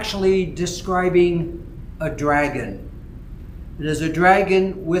is actually describing a dragon. It is a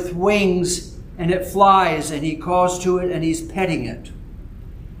dragon with wings, and it flies, and he calls to it, and he's petting it.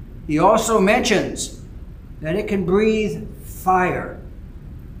 He also mentions that it can breathe fire.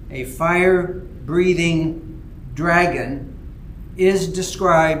 A fire-breathing dragon is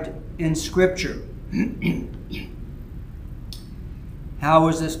described in Scripture. How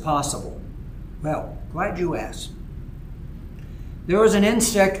is this possible? Well, glad you asked. There is an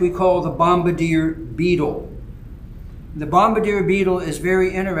insect we call the bombardier beetle. The bombardier beetle is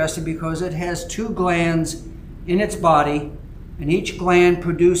very interesting because it has two glands in its body, and each gland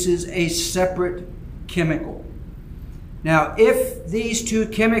produces a separate chemical. Now, if these two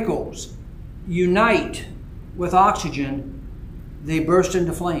chemicals unite with oxygen, they burst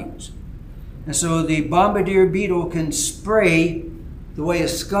into flames. And so the bombardier beetle can spray, the way a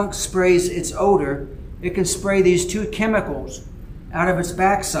skunk sprays its odor, it can spray these two chemicals out of its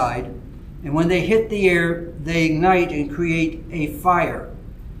backside, and when they hit the air, they ignite and create a fire.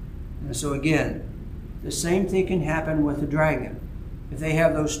 And so again, the same thing can happen with the dragon. If they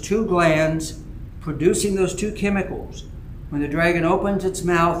have those two glands producing those two chemicals, when the dragon opens its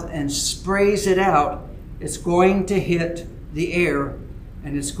mouth and sprays it out, it's going to hit the air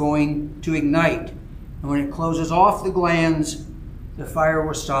and it's going to ignite. And when it closes off the glands, the fire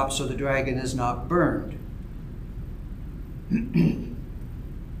will stop so the dragon is not burned.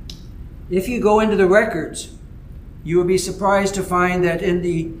 If you go into the records, you will be surprised to find that in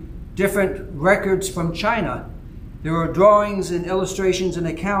the different records from China, there are drawings and illustrations and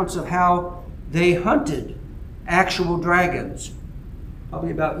accounts of how they hunted actual dragons,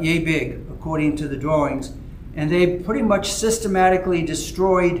 probably about yay big, according to the drawings. And they pretty much systematically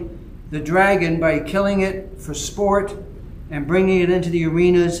destroyed the dragon by killing it for sport and bringing it into the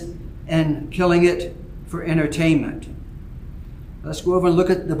arenas and killing it for entertainment. Let's go over and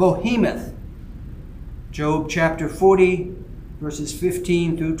look at the Behemoth. Job chapter 40, verses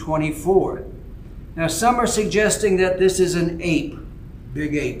 15 through 24. Now, some are suggesting that this is an ape,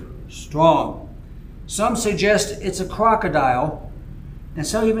 big ape, strong. Some suggest it's a crocodile, and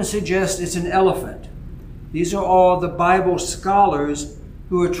some even suggest it's an elephant. These are all the Bible scholars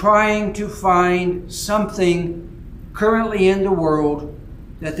who are trying to find something currently in the world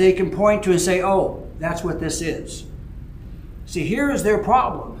that they can point to and say, oh, that's what this is. See, here is their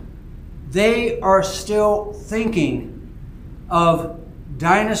problem. They are still thinking of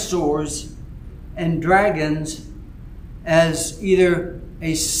dinosaurs and dragons as either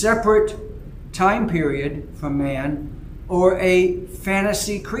a separate time period from man or a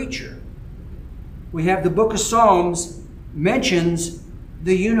fantasy creature. We have the book of Psalms mentions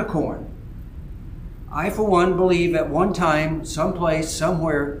the unicorn. I, for one, believe at one time, someplace,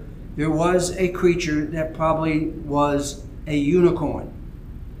 somewhere, there was a creature that probably was a unicorn.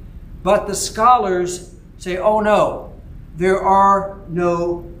 But the scholars say, oh no, there are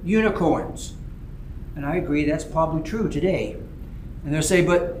no unicorns. And I agree that's probably true today. And they'll say,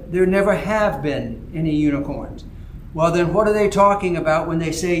 but there never have been any unicorns. Well, then what are they talking about when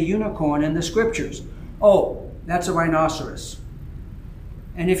they say unicorn in the scriptures? Oh, that's a rhinoceros.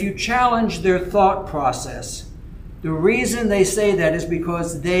 And if you challenge their thought process, the reason they say that is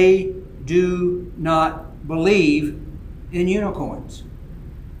because they do not believe in unicorns.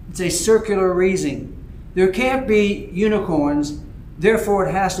 It's a circular reasoning. There can't be unicorns, therefore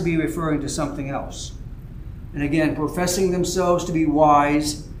it has to be referring to something else. And again, professing themselves to be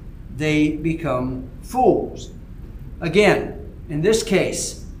wise, they become fools. Again, in this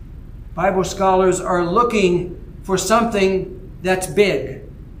case, Bible scholars are looking for something that's big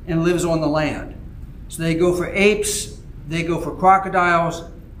and lives on the land. So they go for apes, they go for crocodiles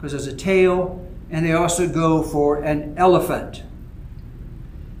because there's a tail, and they also go for an elephant.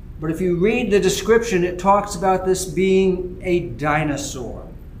 But if you read the description, it talks about this being a dinosaur.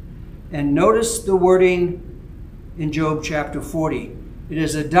 And notice the wording in Job chapter 40. It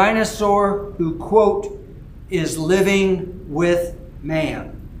is a dinosaur who, quote, is living with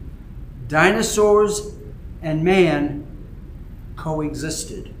man. Dinosaurs and man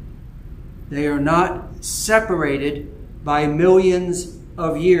coexisted. They are not separated by millions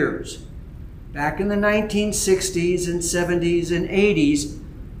of years. Back in the 1960s and 70s and 80s,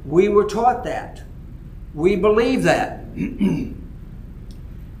 we were taught that. We believe that.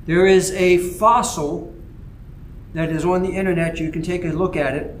 There is a fossil that is on the internet. You can take a look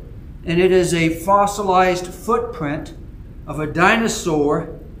at it. And it is a fossilized footprint of a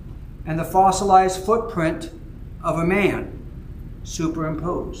dinosaur and the fossilized footprint of a man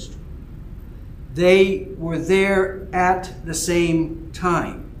superimposed. They were there at the same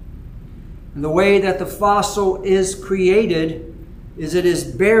time. And the way that the fossil is created is it is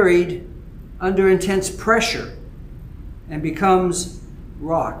buried under intense pressure and becomes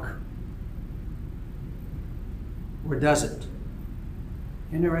rock. Or does it?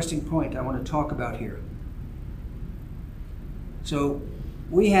 Interesting point I want to talk about here. So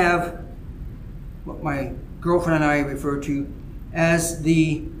we have what my girlfriend and I refer to as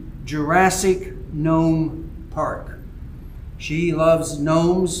the Jurassic Gnome Park. She loves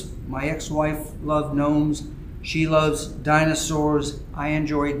gnomes. My ex-wife loved gnomes. She loves dinosaurs. I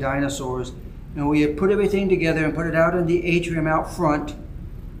enjoy dinosaurs. And we have put everything together and put it out in the atrium out front.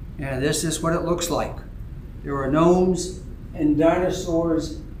 And this is what it looks like. There are gnomes and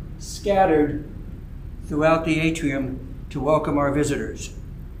dinosaurs scattered throughout the atrium to welcome our visitors.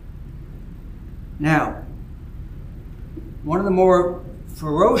 Now, one of the more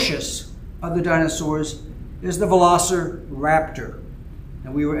ferocious of the dinosaurs is the Velociraptor.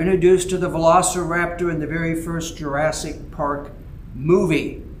 And we were introduced to the Velociraptor in the very first Jurassic Park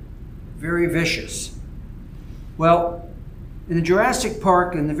movie. Very vicious. Well, in the Jurassic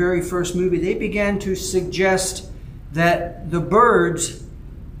Park, in the very first movie, they began to suggest that the birds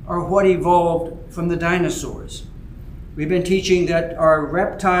are what evolved from the dinosaurs. We've been teaching that our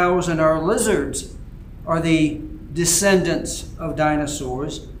reptiles and our lizards are the descendants of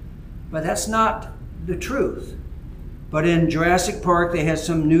dinosaurs, but that's not the truth. But in Jurassic Park, they had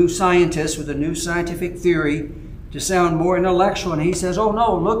some new scientists with a new scientific theory to sound more intellectual, and he says, oh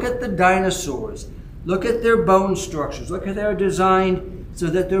no, look at the dinosaurs. Look at their bone structures. Look at their design so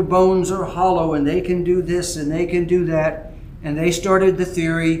that their bones are hollow and they can do this and they can do that. And they started the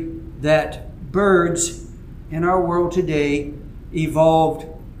theory that birds in our world today evolved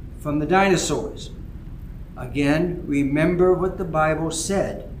from the dinosaurs. Again, remember what the Bible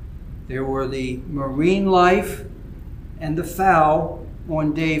said. There were the marine life and the fowl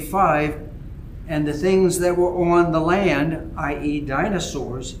on day 5, and the things that were on the land, i.e.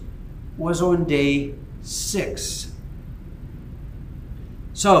 dinosaurs, was on day 6.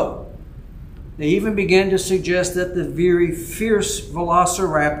 So, they even began to suggest that the very fierce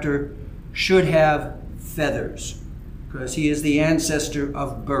Velociraptor should have feathers, because he is the ancestor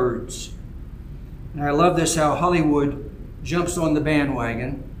of birds. And I love this, how Hollywood jumps on the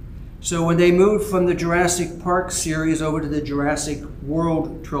bandwagon. So when they moved from the Jurassic Park series over to the Jurassic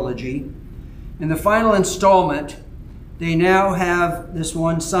World trilogy, in the final installment, they now have this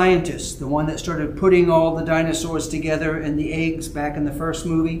one scientist, the one that started putting all the dinosaurs together and the eggs back in the first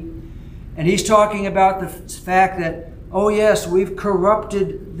movie. And he's talking about the fact that, oh yes, we've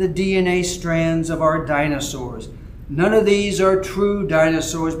corrupted the DNA strands of our dinosaurs. None of these are true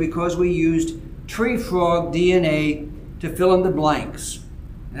dinosaurs because we used tree frog DNA to fill in the blanks.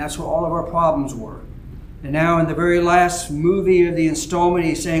 And that's what all of our problems were. And now in the very last movie of the installment,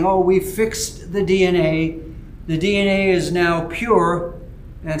 he's saying, oh, we fixed the DNA. The DNA is now pure.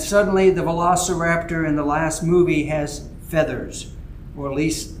 And suddenly the Velociraptor in the last movie has feathers, or at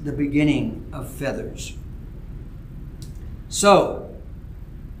least the beginning of feathers. So,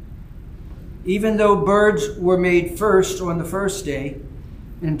 even though birds were made first on the first day,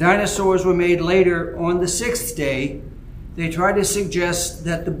 and dinosaurs were made later on the sixth day, they try to suggest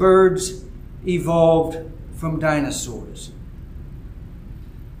that the birds evolved from dinosaurs.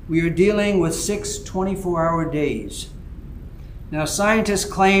 We are dealing with 6 24-hour days. Now, scientists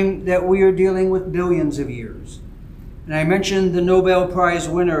claim that we are dealing with billions of years. And I mentioned the Nobel Prize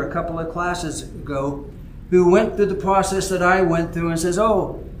winner a couple of classes ago, who went through the process that I went through and says,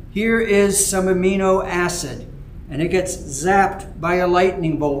 oh, here is some amino acid, and it gets zapped by a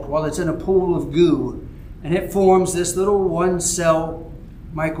lightning bolt while it's in a pool of goo, and it forms this little one-cell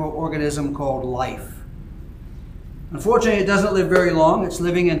microorganism called life. Unfortunately, it doesn't live very long. It's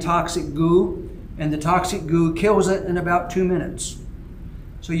living in toxic goo, and the toxic goo kills it in about 2 minutes.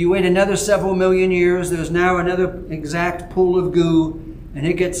 So you wait another several million years, there's now another exact pool of goo, and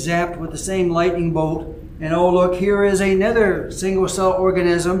it gets zapped with the same lightning bolt. And oh look, here is another single-cell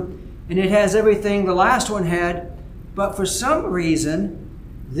organism, and it has everything the last one had, but for some reason,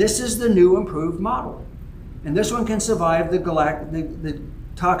 this is the new improved model. And this one can survive the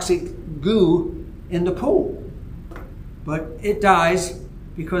toxic goo in the pool. But it dies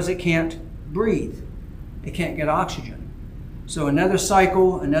because it can't breathe. It can't get oxygen. So another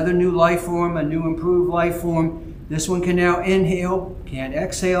cycle, another new life form, a new improved life form. This one can now inhale, can't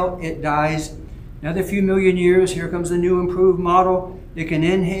exhale, it dies. Another few million years, here comes the new improved model. It can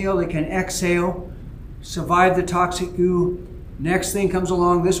inhale, it can exhale, survive the toxic goo. Next thing comes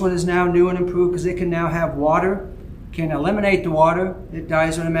along, this one is now new and improved because it can now have water, can eliminate the water. It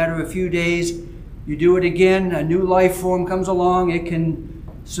dies in a matter of a few days. You do it again, a new life form comes along. It can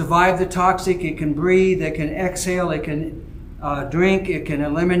survive the toxic, it can breathe, it can exhale, it can drink, it can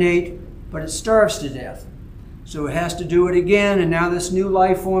eliminate, but it starves to death. So it has to do it again, and now this new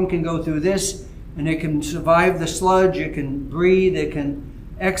life form can go through this, and it can survive the sludge, it can breathe, it can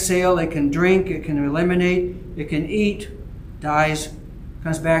exhale, it can drink, it can eliminate, it can eat, dies,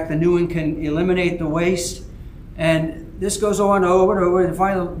 comes back, the new one can eliminate the waste, and this goes on over and over, and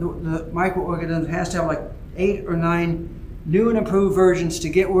finally the microorganism has to have like 8 or 9 new and improved versions to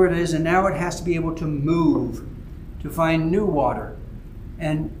get where it is, and now it has to be able to move, to find new water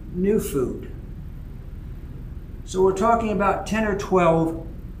and new food. So we're talking about 10 or 12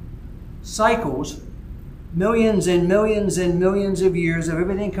 cycles, millions and millions and millions of years of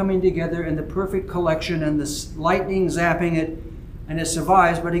everything coming together in the perfect collection, and this lightning zapping it, and it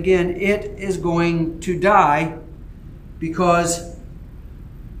survives. But again, it is going to die because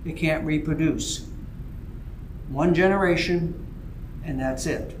it can't reproduce. One generation, and that's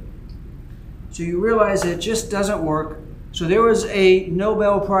it. So you realize it just doesn't work. So there was a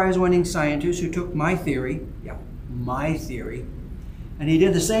Nobel Prize winning scientist who took my theory, and he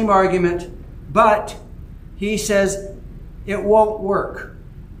did the same argument, but he says it won't work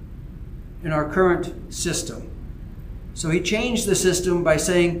in our current system. So he changed the system by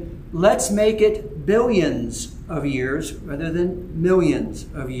saying, let's make it billions of years rather than millions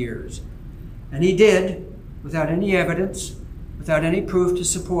of years. And he did, without any evidence, without any proof to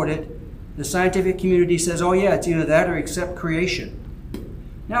support it. The scientific community says, oh yeah, it's either that or accept creation.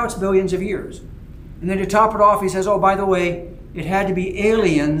 Now it's billions of years. And then to top it off, he says, oh, by the way, it had to be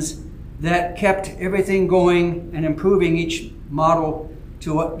aliens that kept everything going and improving each model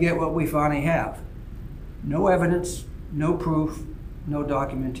to get what we finally have. No evidence, no proof, no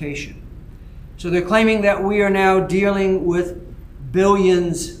documentation. So they're claiming that we are now dealing with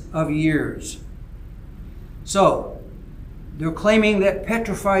billions of years. So they're claiming that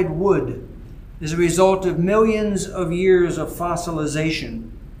petrified wood is a result of millions of years of fossilization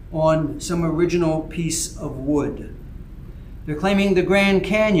on some original piece of wood. They're claiming the Grand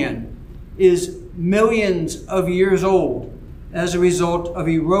Canyon is millions of years old as a result of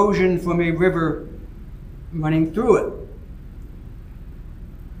erosion from a river running through it.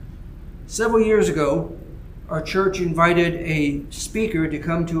 Several years ago, our church invited a speaker to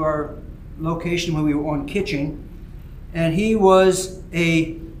come to our location when we were on Kitching, and he was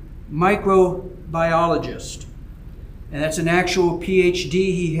a microbiologist. And that's an actual PhD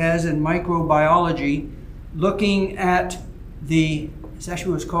he has in microbiology, looking at it's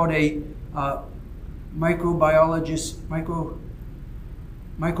actually what's called a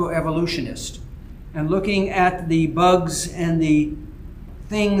microevolutionist, and looking at the bugs and the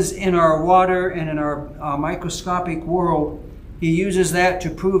things in our water and in our microscopic world. He uses that to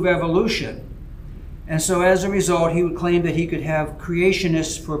prove evolution. And so as a result, he would claim that he could have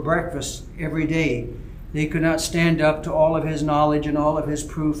creationists for breakfast every day. They could not stand up to all of his knowledge and all of his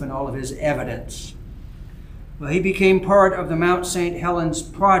proof and all of his evidence. Well, he became part of the Mount St. Helens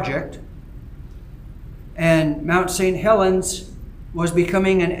project, and Mount St. Helens was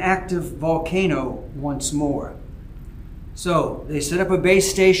becoming an active volcano once more. So they set up a base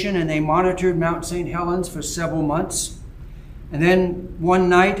station and they monitored Mount St. Helens for several months. And then one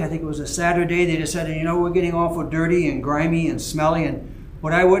night, I think it was a Saturday, they decided, you know, we're getting awful dirty and grimy and smelly, and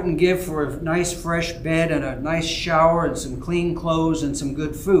what I wouldn't give for a nice fresh bed and a nice shower and some clean clothes and some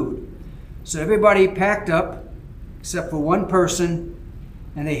good food. So everybody packed up, except for one person,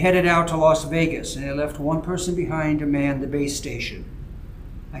 and they headed out to Las Vegas, and they left one person behind to man the base station.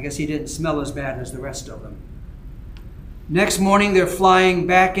 I guess he didn't smell as bad as the rest of them. Next morning, they're flying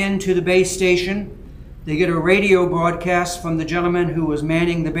back into the base station. They get a radio broadcast from the gentleman who was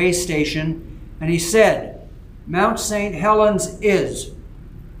manning the base station, and he said, "Mount St. Helens is,"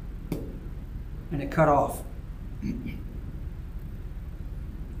 and it cut off.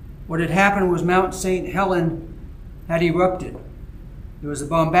 What had happened was Mount St. Helens had erupted. There was a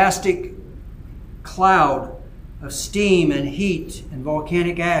bombastic cloud of steam and heat and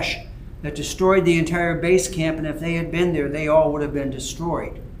volcanic ash that destroyed the entire base camp, and if they had been there, they all would have been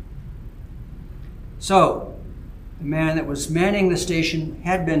destroyed. So, the man that was manning the station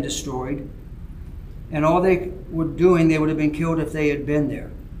had been destroyed, and all they were doing, they would have been killed if they had been there.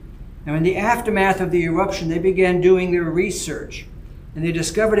 Now, in the aftermath of the eruption, they began doing their research, and they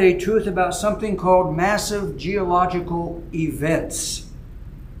discovered a truth about something called massive geological events.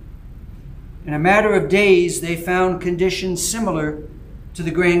 In a matter of days, they found conditions similar to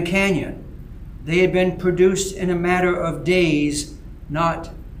the Grand Canyon. They had been produced in a matter of days, not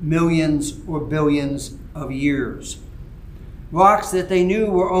millions or billions of years. Rocks that they knew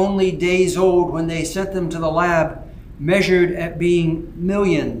were only days old when they sent them to the lab measured at being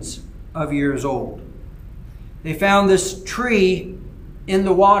millions of years old. They found this tree in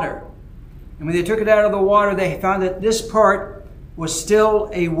the water. And when they took it out of the water, they found that this part was still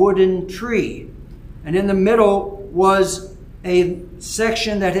a wooden tree. And in the middle was a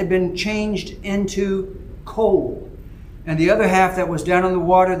section that had been changed into coal. And the other half that was down in the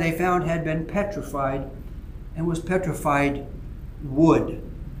water, they found had been petrified and was petrified wood.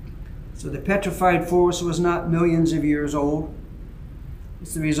 So the petrified forest was not millions of years old.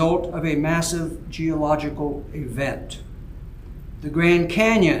 It's the result of a massive geological event. The Grand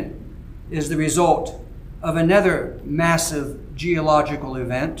Canyon is the result of another massive geological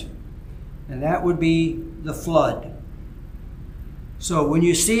event, and that would be the flood. So when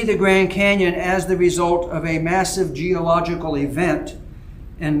you see the Grand Canyon as the result of a massive geological event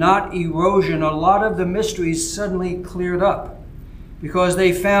and not erosion, a lot of the mysteries suddenly cleared up because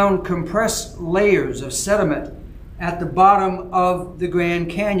they found compressed layers of sediment at the bottom of the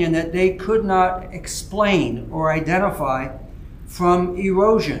Grand Canyon that they could not explain or identify from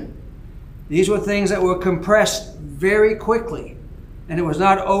erosion. These were things that were compressed very quickly, and it was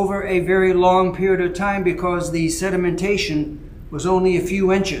not over a very long period of time because the sedimentation was only a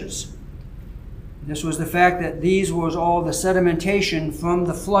few inches. This was the fact that these was all the sedimentation from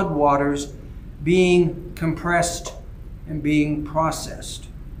the floodwaters being compressed and being processed.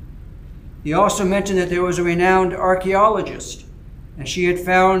 He also mentioned that there was a renowned archaeologist, and she had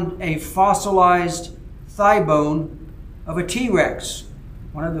found a fossilized thigh bone of a T-Rex,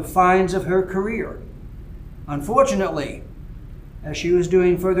 one of the finds of her career. Unfortunately, as she was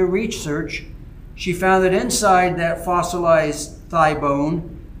doing further research, she found that inside that fossilized thigh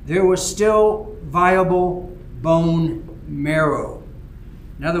bone, there was still viable bone marrow.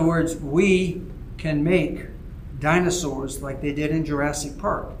 In other words, we can make dinosaurs like they did in Jurassic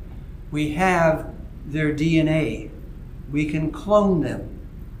Park. We have their DNA. We can clone them.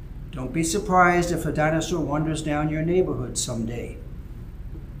 Don't be surprised if a dinosaur wanders down your neighborhood someday.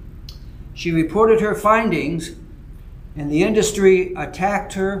 She reported her findings, and the industry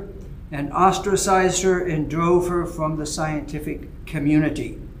attacked her and ostracized her and drove her from the scientific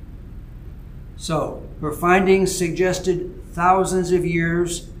community. So, her findings suggested thousands of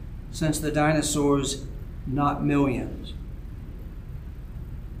years since the dinosaurs, not millions.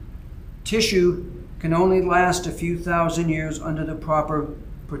 Tissue can only last a few thousand years under the proper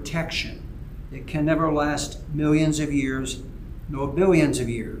protection. It can never last millions of years, nor billions of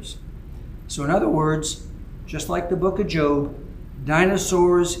years. So in other words, just like the book of Job,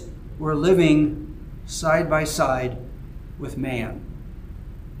 dinosaurs were living side by side with man.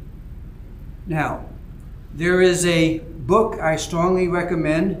 Now, there is a book I strongly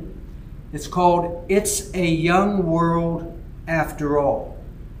recommend. It's called It's a Young World After All.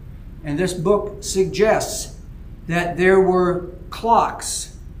 And this book suggests that there were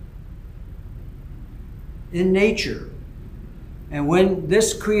clocks in nature. And when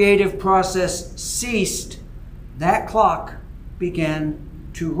this creative process ceased, that clock began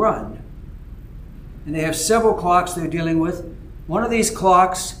to run. And they have several clocks they're dealing with. One of these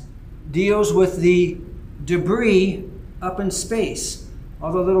clocks deals with the debris up in space,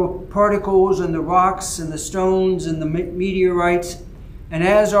 all the little particles and the rocks and the stones and the meteorites. And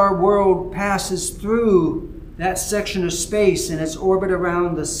as our world passes through that section of space in its orbit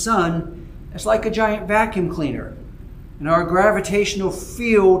around the sun, it's like a giant vacuum cleaner. And our gravitational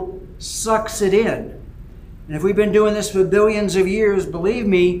field sucks it in. And if we've been doing this for billions of years, believe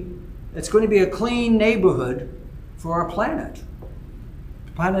me, it's going to be a clean neighborhood for our planet.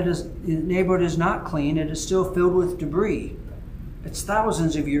 The neighborhood is not clean. It is still filled with debris. It's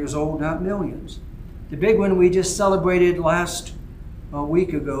thousands of years old, not millions. The big one we just celebrated last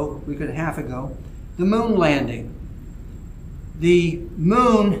week and a half ago, the moon landing. The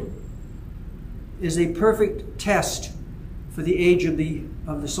moon is a perfect test for the age of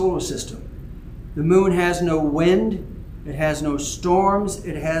the solar system. The moon has no wind, it has no storms,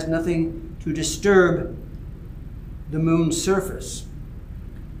 it has nothing to disturb the moon's surface.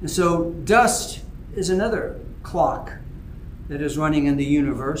 And so dust is another clock that is running in the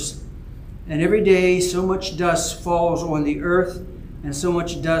universe. And every day so much dust falls on the earth and so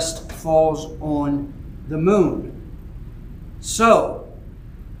much dust falls on the moon. So,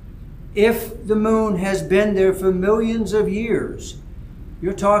 if the moon has been there for millions of years,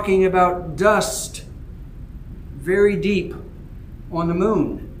 you're talking about dust very deep on the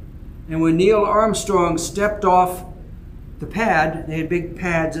moon. And when Neil Armstrong stepped off the pad, they had big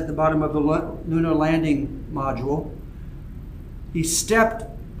pads at the bottom of the lunar landing module, he stepped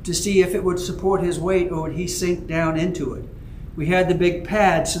to see if it would support his weight or would he sink down into it. We had the big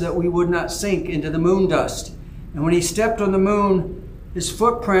pad so that we would not sink into the moon dust. And when he stepped on the moon, his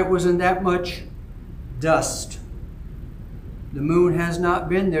footprint was in that much dust. The moon has not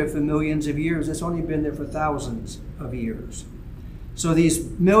been there for millions of years. It's only been there for thousands of years. So these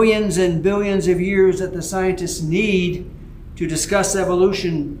millions and billions of years that the scientists need to discuss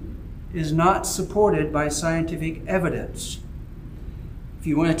evolution is not supported by scientific evidence. If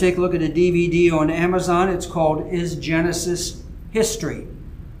you want to take a look at a DVD on Amazon, it's called Is Genesis History?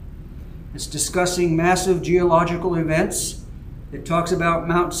 It's discussing massive geological events. It talks about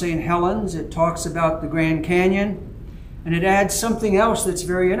Mount St. Helens. It talks about the Grand Canyon. And it adds something else that's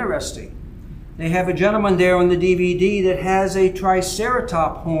very interesting. They have a gentleman there on the DVD that has a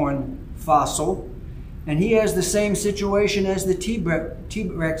Triceratop horn fossil. And he has the same situation as the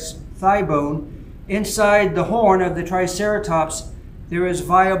T-Rex thigh bone. Inside the horn of the Triceratops, there is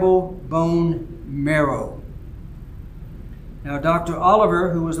viable bone marrow. Now, Dr.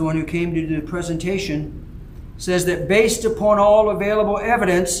 Oliver, who was the one who came to do the presentation, says that based upon all available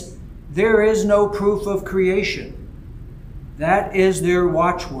evidence, there is no proof of creation. That is their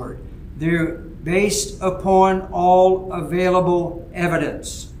watchword. They're based upon all available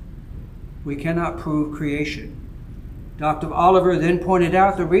evidence. We cannot prove creation. Dr. Oliver then pointed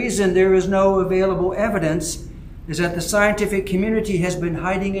out the reason there is no available evidence is that the scientific community has been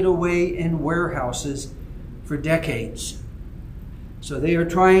hiding it away in warehouses for decades. So they are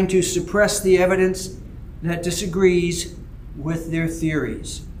trying to suppress the evidence that disagrees with their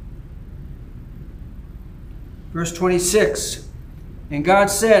theories. Verse 26, and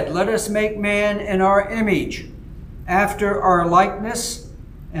God said, let us make man in our image, after our likeness,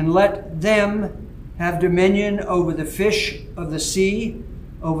 and let them have dominion over the fish of the sea,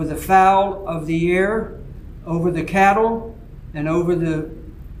 over the fowl of the air, over the cattle, and over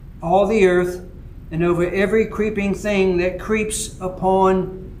all the earth, and over every creeping thing that creeps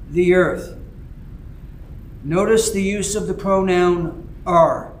upon the earth. Notice the use of the pronoun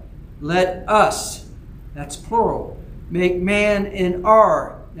are. Let us, that's plural. Make man in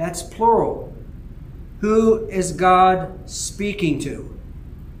our, that's plural. Who is God speaking to?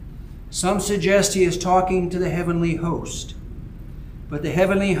 Some suggest he is talking to the heavenly host. but the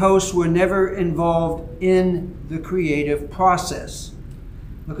heavenly hosts were never involved in the creative process.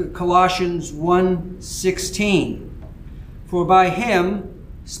 Look at Colossians 1:16. For by him,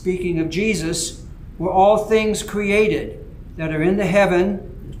 speaking of Jesus, were all things created that are in the heaven,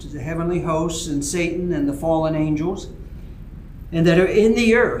 which is the heavenly hosts and Satan and the fallen angels, and that are in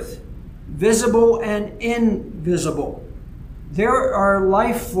the earth, visible and invisible. There are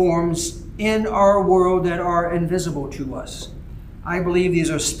life forms in our world that are invisible to us. I believe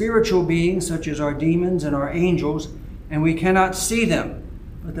these are spiritual beings such as our demons and our angels, and we cannot see them.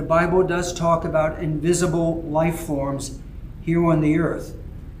 But the Bible does talk about invisible life forms here on the earth,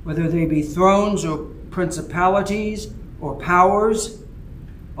 whether they be thrones or principalities or powers.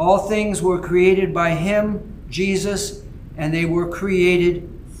 All things were created by him, Jesus, and they were created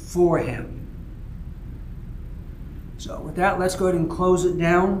for him. So with that, let's go ahead and close it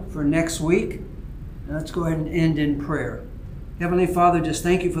down for next week. And let's go ahead and end in prayer. Heavenly Father, just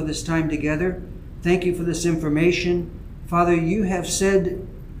thank you for this time together. Thank you for this information. Father, you have said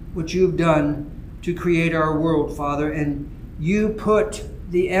what you've done to create our world, Father, and you put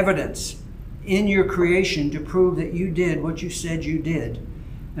the evidence in your creation to prove that you did what you said you did.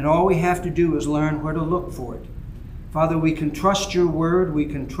 And all we have to do is learn where to look for it. Father, we can trust your word, we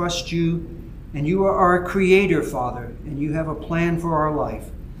can trust you, and you are our creator, Father, and you have a plan for our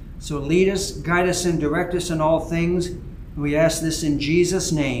life. So lead us, guide us, and direct us in all things. We ask this in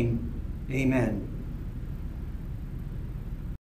Jesus' name. Amen.